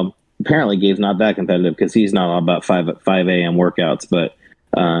 apparently Gabe's not that competitive, because he's not all about 5 a.m. workouts, but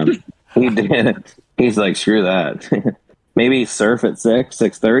he's like, screw that. Maybe surf at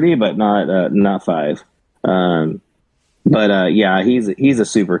 6:30, but not 5. Yeah, he's a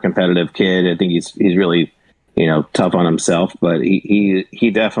super competitive kid. I think he's really, tough on himself, but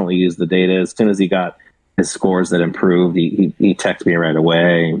he definitely used the data. As soon as he got his scores that improved, he texted me right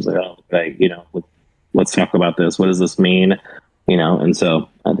away. He was like, let's talk about this. What does this mean? And so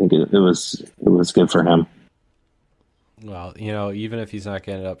I think it was good for him. Well, even if he's not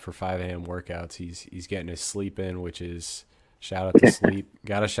getting up for 5 a.m. workouts, he's getting his sleep in, which is, shout out to sleep.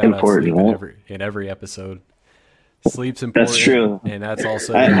 Got to shout important, out sleep in every episode. Sleep's important. That's true. And that's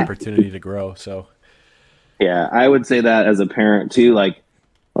also an opportunity to grow. So, yeah, I would say that as a parent too, like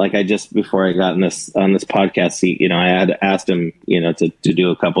I just, before I got on this podcast seat, I had asked him, to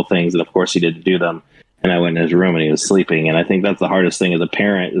do a couple things, and of course he didn't do them. And I went in his room and he was sleeping. And I think that's the hardest thing as a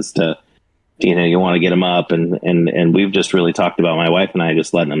parent, is to, you want to get him up, and we've just really talked about, my wife and I,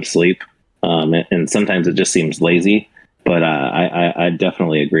 just letting him sleep. And sometimes it just seems lazy, but I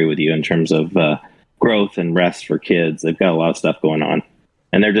definitely agree with you in terms of growth and rest for kids. They've got a lot of stuff going on,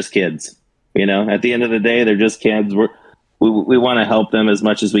 and they're just kids. At the end of the day, they're just kids. We want to help them as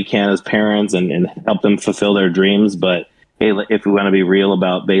much as we can as parents, and help them fulfill their dreams. But hey, if we want to be real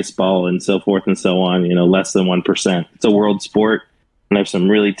about baseball and so forth and so on, less than 1%. It's a world sport. And there's some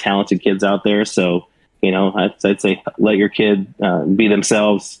really talented kids out there. So, I'd say let your kid be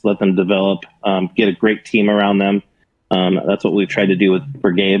themselves, let them develop, get a great team around them. That's what we've tried to do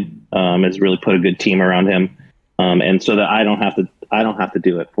for Gabe, is really put a good team around him. And so that I don't have to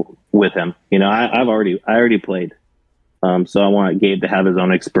do it with him. I already played. So I want Gabe to have his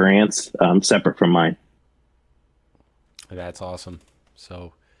own experience, separate from mine. That's awesome.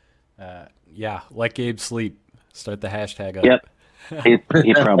 So, let Gabe sleep. Start the hashtag up. Yep.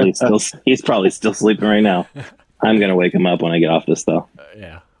 He's probably still sleeping right now. I'm gonna wake him up when I get off this, though.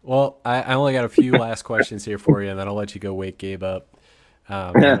 Yeah. Well, I only got a few last questions here for you, and then I'll let you go wake Gabe up,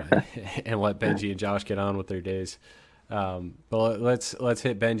 and let Benji and Josh get on with their days. But let's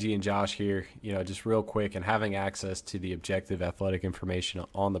hit Benji and Josh here, just real quick. And having access to the objective athletic information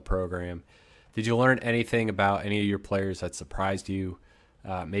on the program, Did you learn anything about any of your players that surprised you?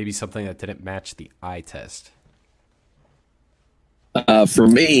 Maybe something that didn't match the eye test? For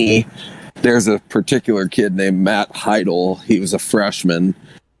me, there's a particular kid named Matt Heidel. He was a freshman.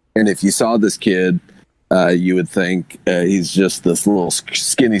 And if you saw this kid, you would think he's just this little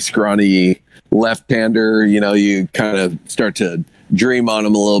skinny, scrawny left-hander. You know, you kind of start to dream on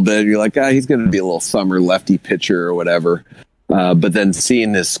him a little bit. You're like, he's going to be a little summer lefty pitcher or whatever. But then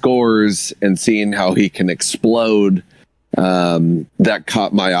seeing his scores and seeing how he can explode, that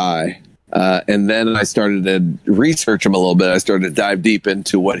caught my eye. And then I started to research him a little bit. I started to dive deep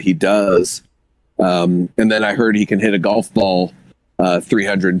into what he does. And then I heard he can hit a golf ball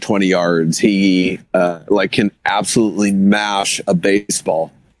 320 yards. He can absolutely mash a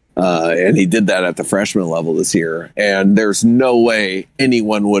baseball. And he did that at the freshman level this year. And there's no way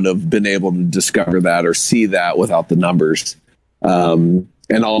anyone would have been able to discover that or see that without the numbers. And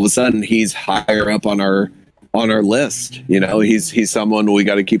all of a sudden he's higher up on our list. You know, he's someone we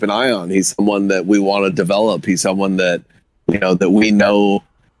got to keep an eye on. He's someone that we want to develop. He's someone that, you know, that we know,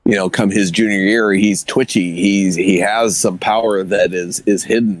 you know, come his junior year, he's twitchy. He has some power that is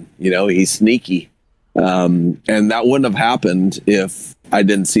hidden, you know, he's sneaky. And that wouldn't have happened if I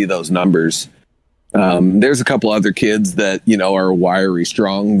didn't see those numbers. There's a couple other kids that, you know, are wiry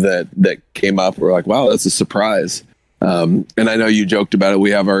strong that came up. We're like, wow, that's a surprise. And I know you joked about it. We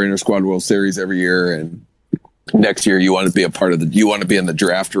have our Inter Squad World Series every year, and next year you want to be a part of you want to be in the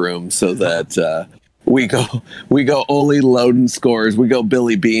draft room so that we go only Loden scores. We go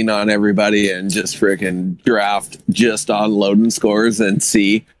Billy Bean on everybody and just freaking draft just on Loden scores and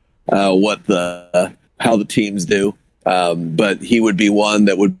see how the teams do. But he would be one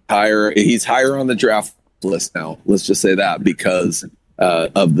that would he's higher on the draft list now. Let's just say that because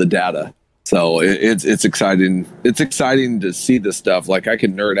of the data. So it's exciting. It's exciting to see this stuff. Like, I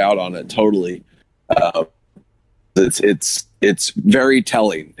can nerd out on it totally. It's very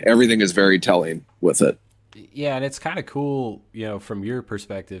telling. Everything is very telling with it. Yeah, and it's kind of cool, you know, from your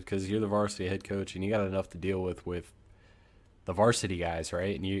perspective, because you're the varsity head coach and you got enough to deal with the varsity guys,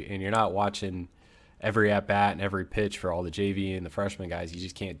 right? And you're not watching every at bat and every pitch for all the JV and the freshman guys. You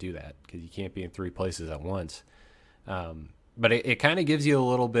just can't do that because you can't be in three places at once. But it kind of gives you a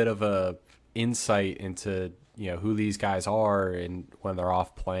little bit of a insight into, you know, who these guys are and when they're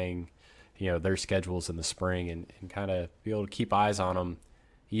off playing, you know, their schedules in the spring, and kind of be able to keep eyes on them,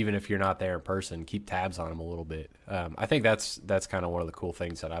 even if you're not there in person, keep tabs on them a little bit. I think that's kind of one of the cool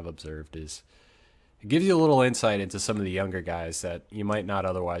things that I've observed is it gives you a little insight into some of the younger guys that you might not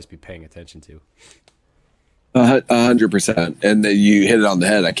otherwise be paying attention to. 100%. And you hit it on the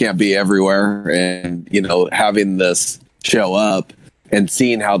head. I can't be everywhere. And, you know, having this show up and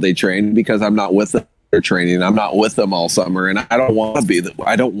seeing how they train, because I'm not with them training. I'm not with them all summer, and I don't want to be.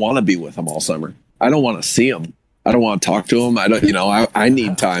 I don't want to be with them all summer. I don't want to see them. I don't want to talk to them. I don't. You know, I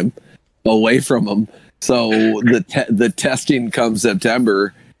need time away from them. So the testing come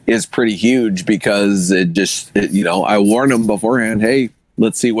September is pretty huge because you know, I warn them beforehand. Hey,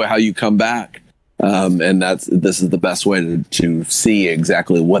 let's see how you come back. And this is the best way to see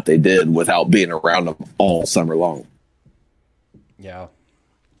exactly what they did without being around them all summer long. Yeah.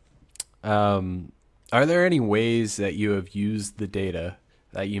 Are there any ways that you have used the data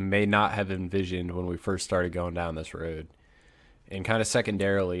that you may not have envisioned when we first started going down this road? And kind of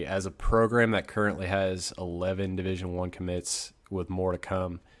secondarily, as a program that currently has 11 Division I commits with more to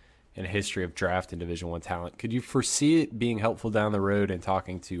come in a history of draft and Division I talent, could you foresee it being helpful down the road in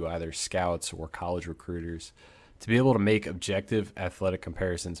talking to either scouts or college recruiters to be able to make objective athletic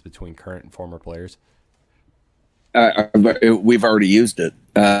comparisons between current and former players? We've already used it.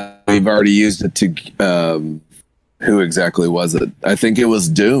 We've already used it to who exactly was it? I think it was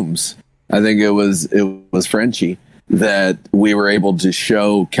Dooms. I think it was Frenchie that we were able to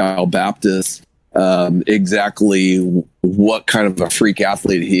show Cal Baptist exactly what kind of a freak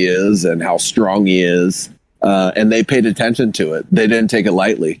athlete he is and how strong he is. And they paid attention to it. They didn't take it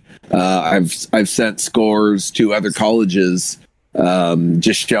lightly. I've sent scores to other colleges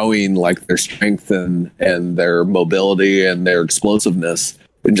just showing like their strength and their mobility and their explosiveness.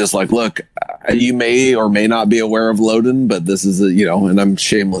 And just like, look, you may or may not be aware of Loden, but this is and I'm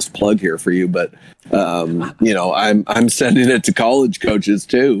shameless plug here for you, but I'm sending it to college coaches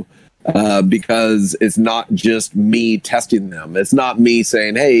too, because it's not just me testing them. It's not me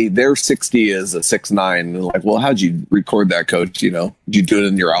saying, hey, their 60 is a 6'9". And like, well, how'd you record that, coach? Did you do it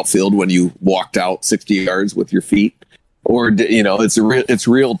in your outfield when you walked out 60 yards with your feet? Or, it's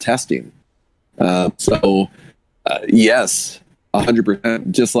real testing. Yes,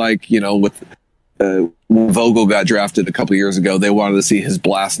 100%. Just like, with when Vogel got drafted a couple years ago, they wanted to see his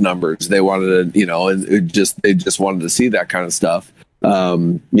blast numbers. They wanted to, they just wanted to see that kind of stuff.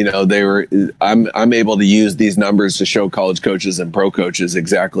 I'm able to use these numbers to show college coaches and pro coaches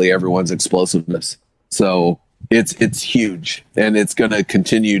exactly everyone's explosiveness. So it's huge, and it's going to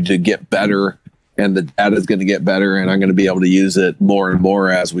continue to get better, and the data is going to get better, and I'm going to be able to use it more and more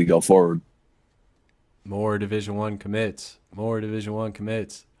as we go forward. More Division I commits. More Division I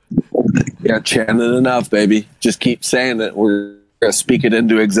commits. Yeah, chanting enough, baby. Just keep saying it. We're going to speak it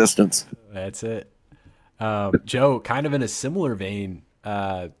into existence. That's it. Joe, kind of in a similar vein,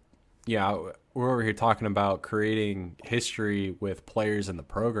 we're over here talking about creating history with players in the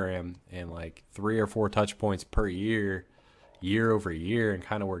program and like 3 or 4 touch points per year over year, and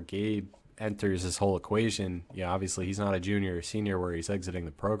kind of where Gabe enters this whole equation. Obviously he's not a junior or senior where he's exiting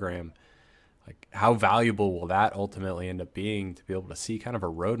the program. Like, how valuable will that ultimately end up being to be able to see kind of a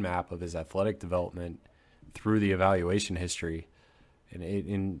roadmap of his athletic development through the evaluation history?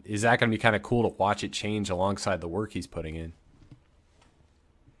 And is that going to be kind of cool to watch it change alongside the work he's putting in?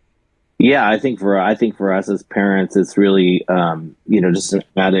 Yeah, I think for us as parents, it's really just an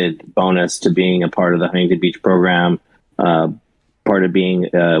added bonus to being a part of the Huntington Beach program, part of being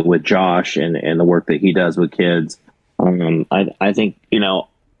with Josh and the work that he does with kids. I think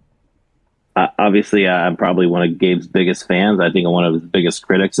obviously I'm probably one of Gabe's biggest fans. I think I'm one of his biggest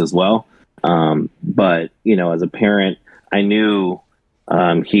critics as well. But as a parent, I knew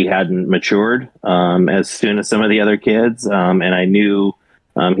he hadn't matured as soon as some of the other kids, and I knew.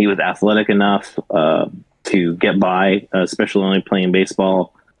 He was athletic enough to get by, especially only playing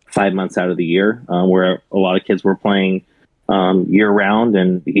baseball 5 months out of the year, where a lot of kids were playing year round.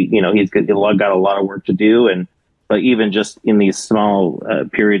 And he's got a lot of work to do. But even just in these small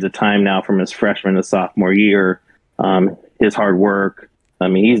periods of time now, from his freshman to sophomore year, his hard work. I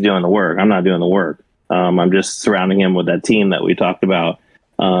mean, he's doing the work. I'm not doing the work. I'm just surrounding him with that team that we talked about.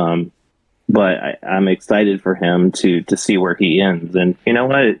 But I'm excited for him to see where he ends. And you know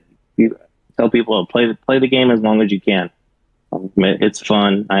what? You tell people to play the game as long as you can. It's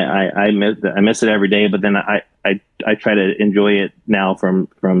fun. I miss it every day, but then I try to enjoy it now from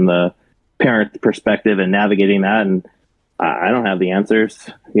the parent perspective and navigating that. And I don't have the answers.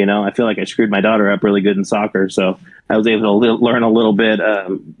 I feel like I screwed my daughter up really good in soccer, so I was able to learn a little bit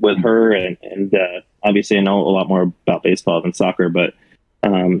with her, and obviously I know a lot more about baseball than soccer, but.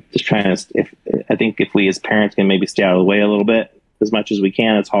 Just trying to. I think if we as parents can maybe stay out of the way a little bit as much as we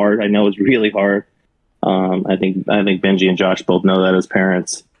can. It's hard. I know it's really hard. I think Benji and Josh both know that as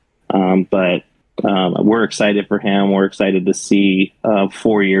parents. But we're excited for him. We're excited to see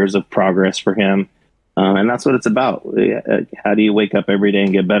 4 years of progress for him, and that's what it's about. How do you wake up every day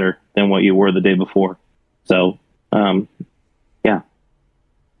and get better than what you were the day before? So, yeah.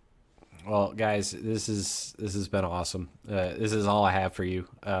 Well, guys, this has been awesome. This is all I have for you.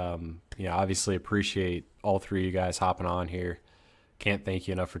 Obviously appreciate all 3 of you guys hopping on here. Can't thank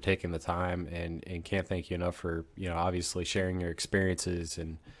you enough for taking the time, and can't thank you enough for, obviously sharing your experiences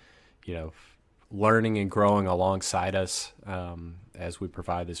and, learning and growing alongside us as we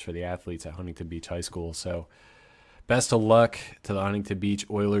provide this for the athletes at Huntington Beach High School. So best of luck to the Huntington Beach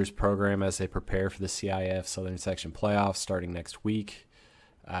Oilers program as they prepare for the CIF Southern Section playoffs starting next week.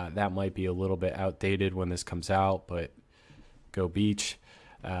 That might be a little bit outdated when this comes out, but go Beach.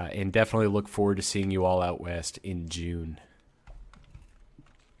 And definitely look forward to seeing you all out west in June.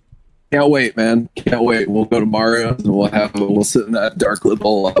 Can't wait, man. Can't wait. We'll go to Mario's and we'll sit in that dark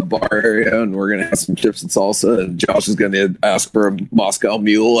little bar area, and we're going to have some chips and salsa, and Josh is going to ask for a Moscow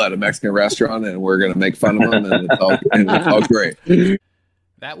Mule at a Mexican restaurant, and we're going to make fun of him, and it's all great.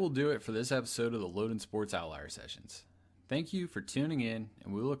 That will do it for this episode of the Loden Sports Outlier Sessions. Thank you for tuning in,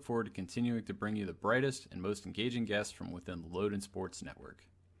 and we look forward to continuing to bring you the brightest and most engaging guests from within the Loden Sports Network.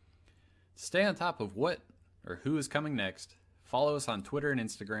 To stay on top of what or who is coming next, follow us on Twitter and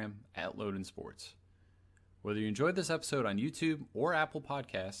Instagram at Loden Sports. Whether you enjoyed this episode on YouTube or Apple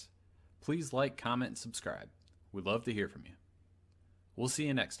Podcasts, please like, comment, and subscribe. We'd love to hear from you. We'll see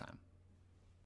you next time.